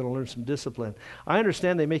guys are going to learn some discipline. I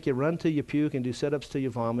understand they make you run till you puke and do sit-ups till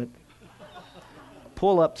you vomit.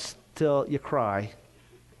 Pull-ups till you cry.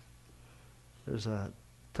 There's a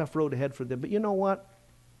tough road ahead for them. But you know what?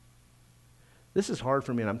 This is hard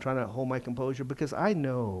for me, and I'm trying to hold my composure because I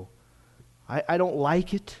know I don't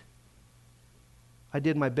like it. I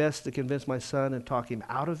did my best to convince my son and talk him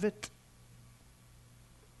out of it.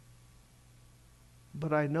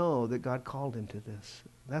 But I know that God called him to this.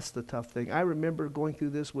 That's the tough thing. I remember going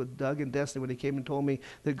through this with Doug and Destiny when he came and told me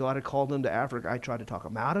that God had called him to Africa. I tried to talk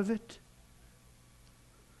him out of it.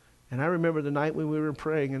 And I remember the night when we were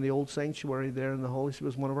praying in the old sanctuary there, and the Holy Spirit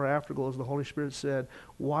was one of our afterglows. The Holy Spirit said,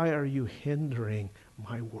 "Why are you hindering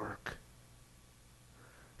my work?"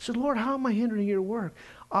 I said, "Lord, how am I hindering your work?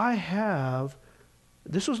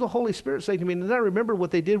 This was the Holy Spirit saying to me, and then I remember what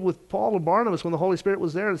they did with Paul and Barnabas when the Holy Spirit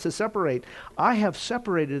was there and said, separate. I have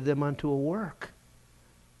separated them unto a work,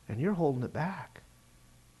 and you're holding it back.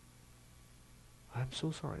 I'm so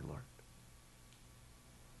sorry, Lord.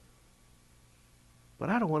 But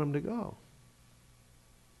I don't want them to go.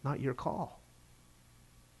 Not your call.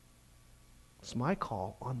 It's my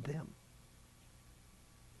call on them.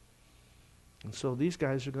 And so these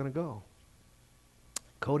guys are going to go.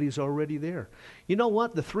 Cody's already there. You know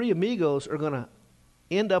what? The three amigos are going to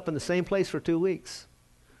end up in the same place for 2 weeks.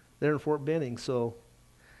 They're in Fort Benning,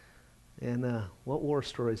 and what war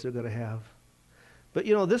stories they're going to have. But,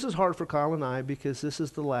 you know, this is hard for Kyle and I because this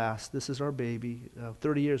is the last. This is our baby.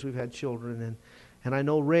 30 years we've had children, and I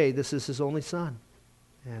know Ray, this is his only son.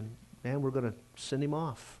 And, man, we're going to send him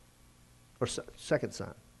off. Or second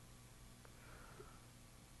son.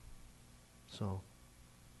 So,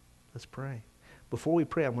 let's pray. Before we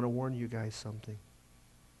pray, I'm going to warn you guys something.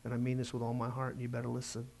 And I mean this with all my heart, and you better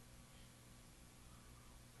listen.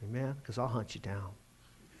 Amen? Because I'll hunt you down.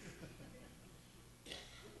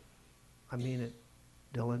 I mean it.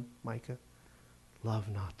 Dylan, Micah, love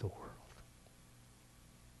not the world,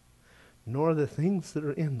 nor the things that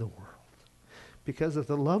are in the world. Because if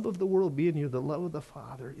the love of the world be in you, the love of the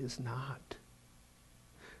Father is not.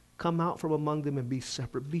 Come out from among them and be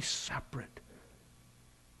separate. Be separate.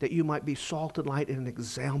 That you might be salt and light and an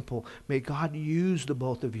example. May God use the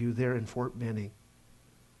both of you there in Fort Benning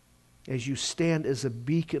as you stand as a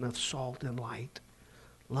beacon of salt and light.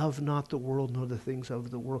 Love not the world nor the things of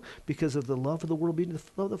the world. Because of the love of the world being the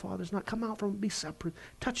love of the Father is not. Come out from it, be separate.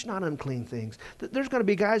 Touch not unclean things. There's going to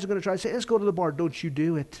be guys who are going to try to say, let's go to the bar. Don't you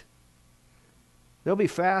do it. There'll be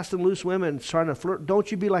fast and loose women trying to flirt. Don't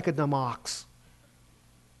you be like a dumb ox.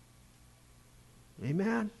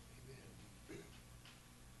 Amen.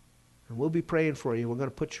 And we'll be praying for you. We're going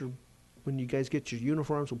to when you guys get your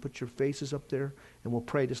uniforms, we'll put your faces up there and we'll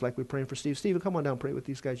pray just like we're praying for Steve. Stephen, come on down and pray with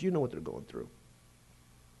these guys. You know what they're going through.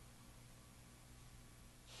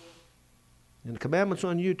 And the commandment's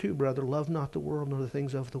on you too, brother. Love not the world nor the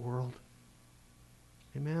things of the world.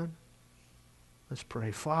 Amen. Let's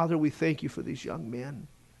pray. Father, we thank you for these young men.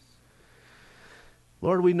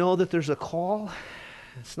 Lord, we know that there's a call.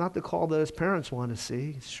 It's not the call that his parents want to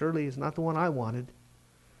see. Surely it's not the one I wanted.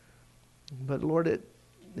 But Lord,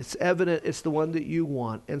 it's evident it's the one that you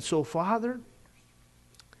want. And so, Father,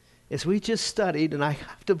 as we just studied, and I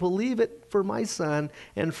have to believe it for my son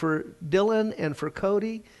and for Dylan and for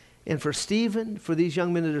Cody and for Stephen, for these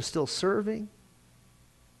young men that are still serving,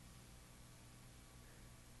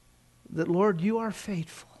 that, Lord, you are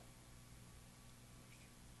faithful.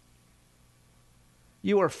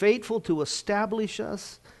 You are faithful to establish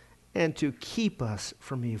us and to keep us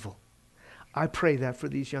from evil. I pray that for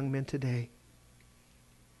these young men today.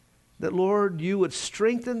 That, Lord, you would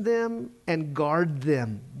strengthen them and guard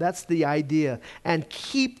them. That's the idea. And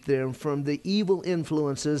keep them from the evil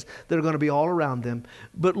influences that are going to be all around them.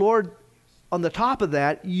 But, Lord, on the top of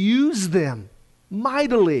that, use them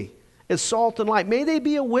mightily as salt and light. May they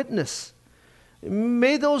be a witness.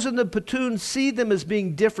 May those in the platoon see them as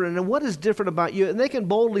being different. And what is different about you? And they can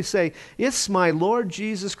boldly say, it's my Lord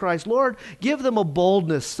Jesus Christ. Lord, give them a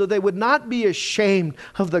boldness so they would not be ashamed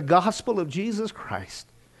of the gospel of Jesus Christ.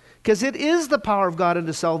 Because it is the power of God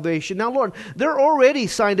into salvation. Now, Lord, they're already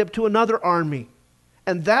signed up to another army.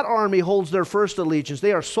 And that army holds their first allegiance.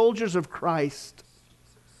 They are soldiers of Christ.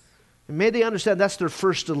 And may they understand that's their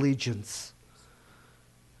first allegiance.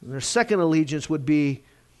 And their second allegiance would be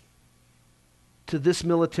to this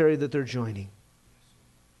military that they're joining.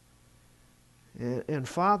 And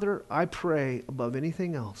Father, I pray above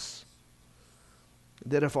anything else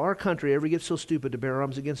that if our country ever gets so stupid to bear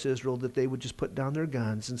arms against Israel, that they would just put down their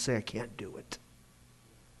guns and say, I can't do it.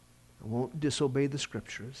 I won't disobey the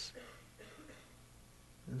scriptures.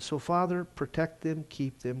 And so, Father, protect them,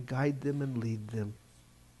 keep them, guide them, and lead them.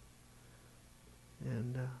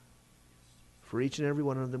 And for each and every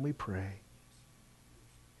one of them we pray.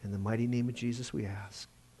 In the mighty name of Jesus we ask.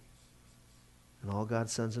 And all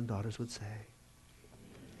God's sons and daughters would say,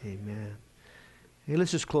 amen. Hey, let's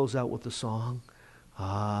just close out with the song.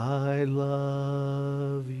 I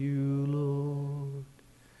love you, Lord,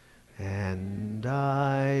 and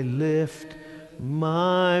I lift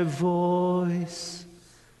my voice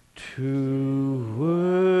to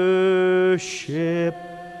worship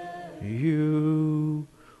you,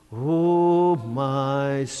 O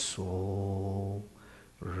my soul,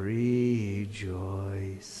 rejoice.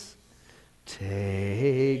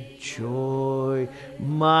 Take joy,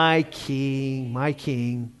 my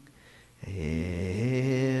King,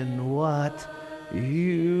 in what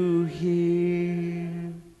you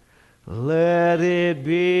hear. Let it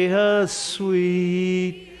be a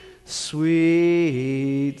sweet,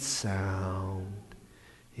 sweet sound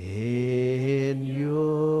in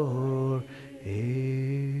your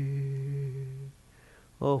ear.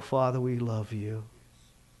 Oh, Father, we love you.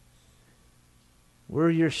 We're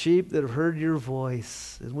your sheep that have heard your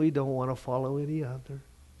voice, and we don't want to follow any other.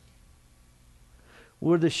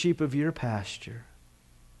 We're the sheep of your pasture.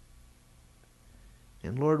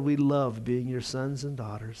 And Lord, we love being your sons and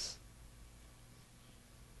daughters.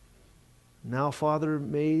 Now, Father,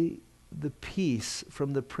 may the peace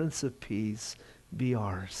from the Prince of Peace be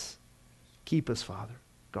ours. Keep us, Father.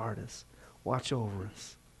 Guard us. Watch over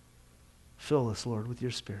us. Fill us, Lord, with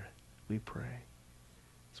your Spirit, we pray,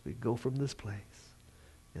 as we go from this place.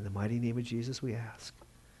 In the mighty name of Jesus we ask.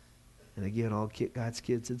 And again, all God's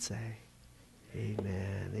kids would say,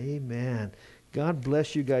 amen, amen. God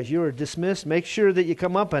bless you guys. You are dismissed. Make sure that you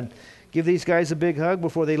come up and give these guys a big hug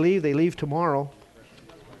before they leave. They leave tomorrow.